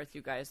wanted to share with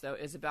you guys, though,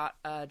 is about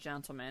a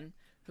gentleman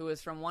who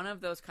is from one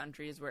of those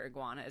countries where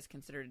iguana is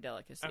considered a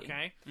delicacy.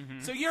 Okay.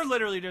 So you're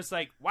literally just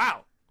like,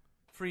 wow,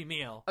 free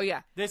meal. Oh,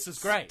 yeah. This is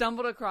great.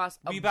 Stumbled across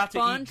We a about to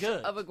eat bunch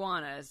good. of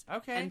iguanas.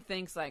 Okay. And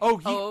thinks like, Oh,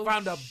 he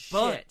found a shit.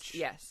 bunch.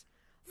 Yes.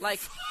 Like,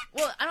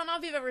 well, I don't know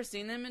if you've ever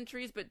seen them in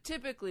trees, but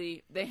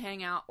typically they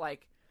hang out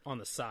like, On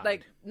the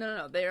side.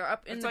 no, they're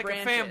up in It's the like a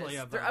branches. family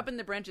of They're them. up in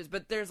the branches,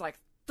 but there's like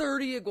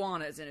 30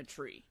 iguanas in a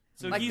tree.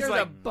 So like he's there's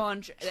like a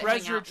bunch that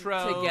treasure hang out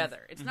trove.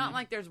 together. It's not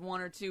like there's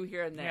one or two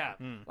here and there.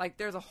 Yeah. Like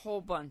there's a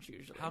whole bunch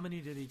usually. How many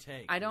did he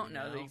take? I Do don't you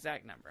know the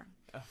exact number.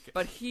 Okay.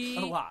 But he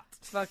A lot.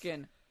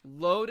 fucking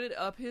loaded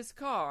up his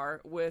car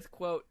with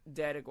quote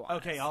dead iguanas.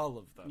 Okay, all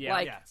of them. Yeah.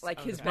 like Yes.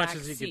 like his Okay. Much back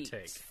as he could seat,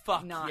 take.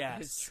 Fuck not yes.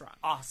 his trunk.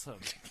 Awesome.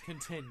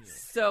 Continue.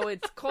 So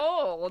it's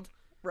cold,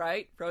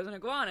 right? Frozen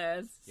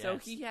iguanas. So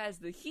Yes. he has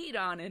the heat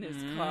on in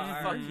his car.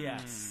 Fuck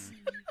yes.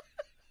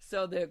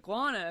 So the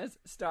iguanas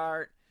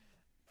start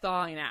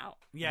thawing out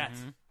Yes.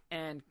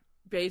 and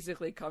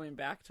basically coming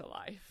back to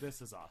life This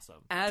is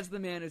awesome. as the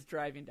man is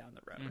driving down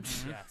the road.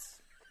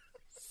 Yes.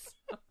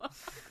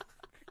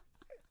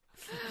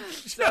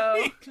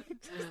 So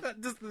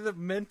just the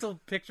mental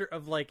picture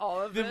of like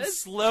all of Them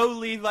this,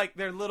 slowly, like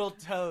their little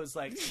toes,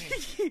 like,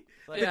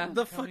 Yeah.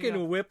 the coming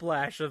fucking up.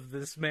 whiplash of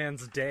this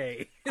man's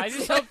day. I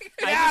just hope.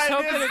 I Yeah, just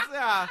hope it that. is,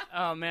 yeah.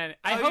 Oh man,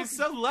 I Oh, hope. he's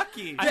so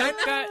lucky. I hope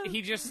that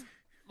he just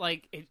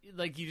like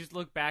you just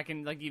look back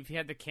and like if you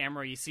had the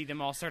camera, you see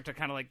them all start to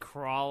kind of like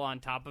crawl on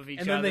top of each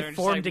And other, then they and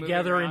form just, like,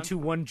 together moving around. into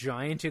one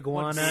giant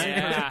iguana.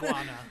 Yeah.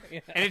 Iguana.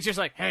 And it's just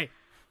like, hey,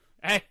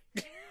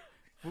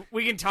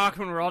 we can talk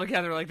when we're all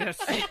together like this.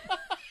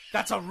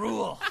 That's a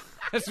rule.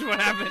 This is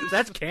what happens.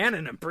 That's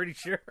canon, I'm pretty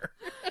sure.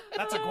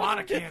 That's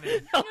iguana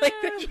cannon. I like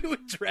that you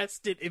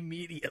addressed it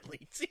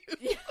immediately, too.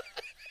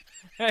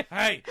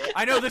 Hey,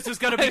 I know this is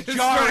gonna be It's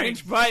jarring,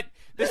 strange, but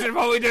this is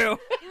what we do.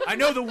 I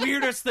know the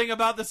weirdest thing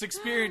about this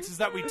experience is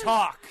that we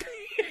talk.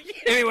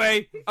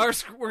 Anyway,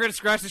 we're gonna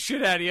scratch the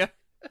shit out of you.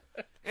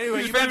 Anyway,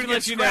 Just you better wanted to get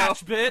let you know.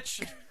 scratched,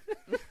 bitch.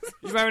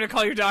 You might want to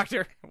call your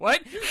doctor.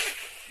 What?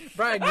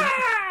 Brian,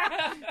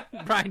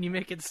 Brian, you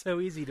make it so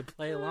easy to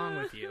play along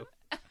with you.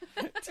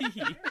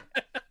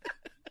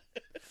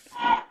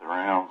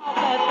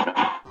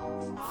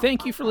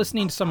 Thank you for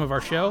listening to some of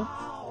our show.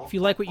 If you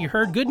like what you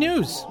heard, good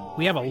news!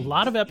 We have a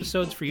lot of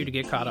episodes for you to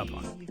get caught up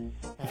on.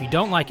 If you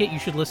don't like it, you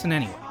should listen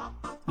anyway.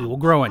 We will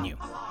grow on you.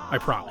 I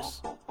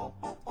promise.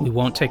 We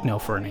won't take no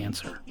for an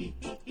answer.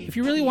 If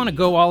you really want to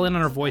go all in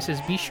on our voices,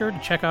 be sure to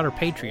check out our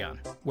Patreon,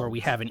 where we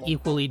have an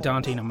equally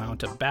daunting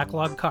amount of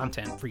backlog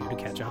content for you to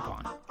catch up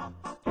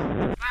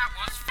on.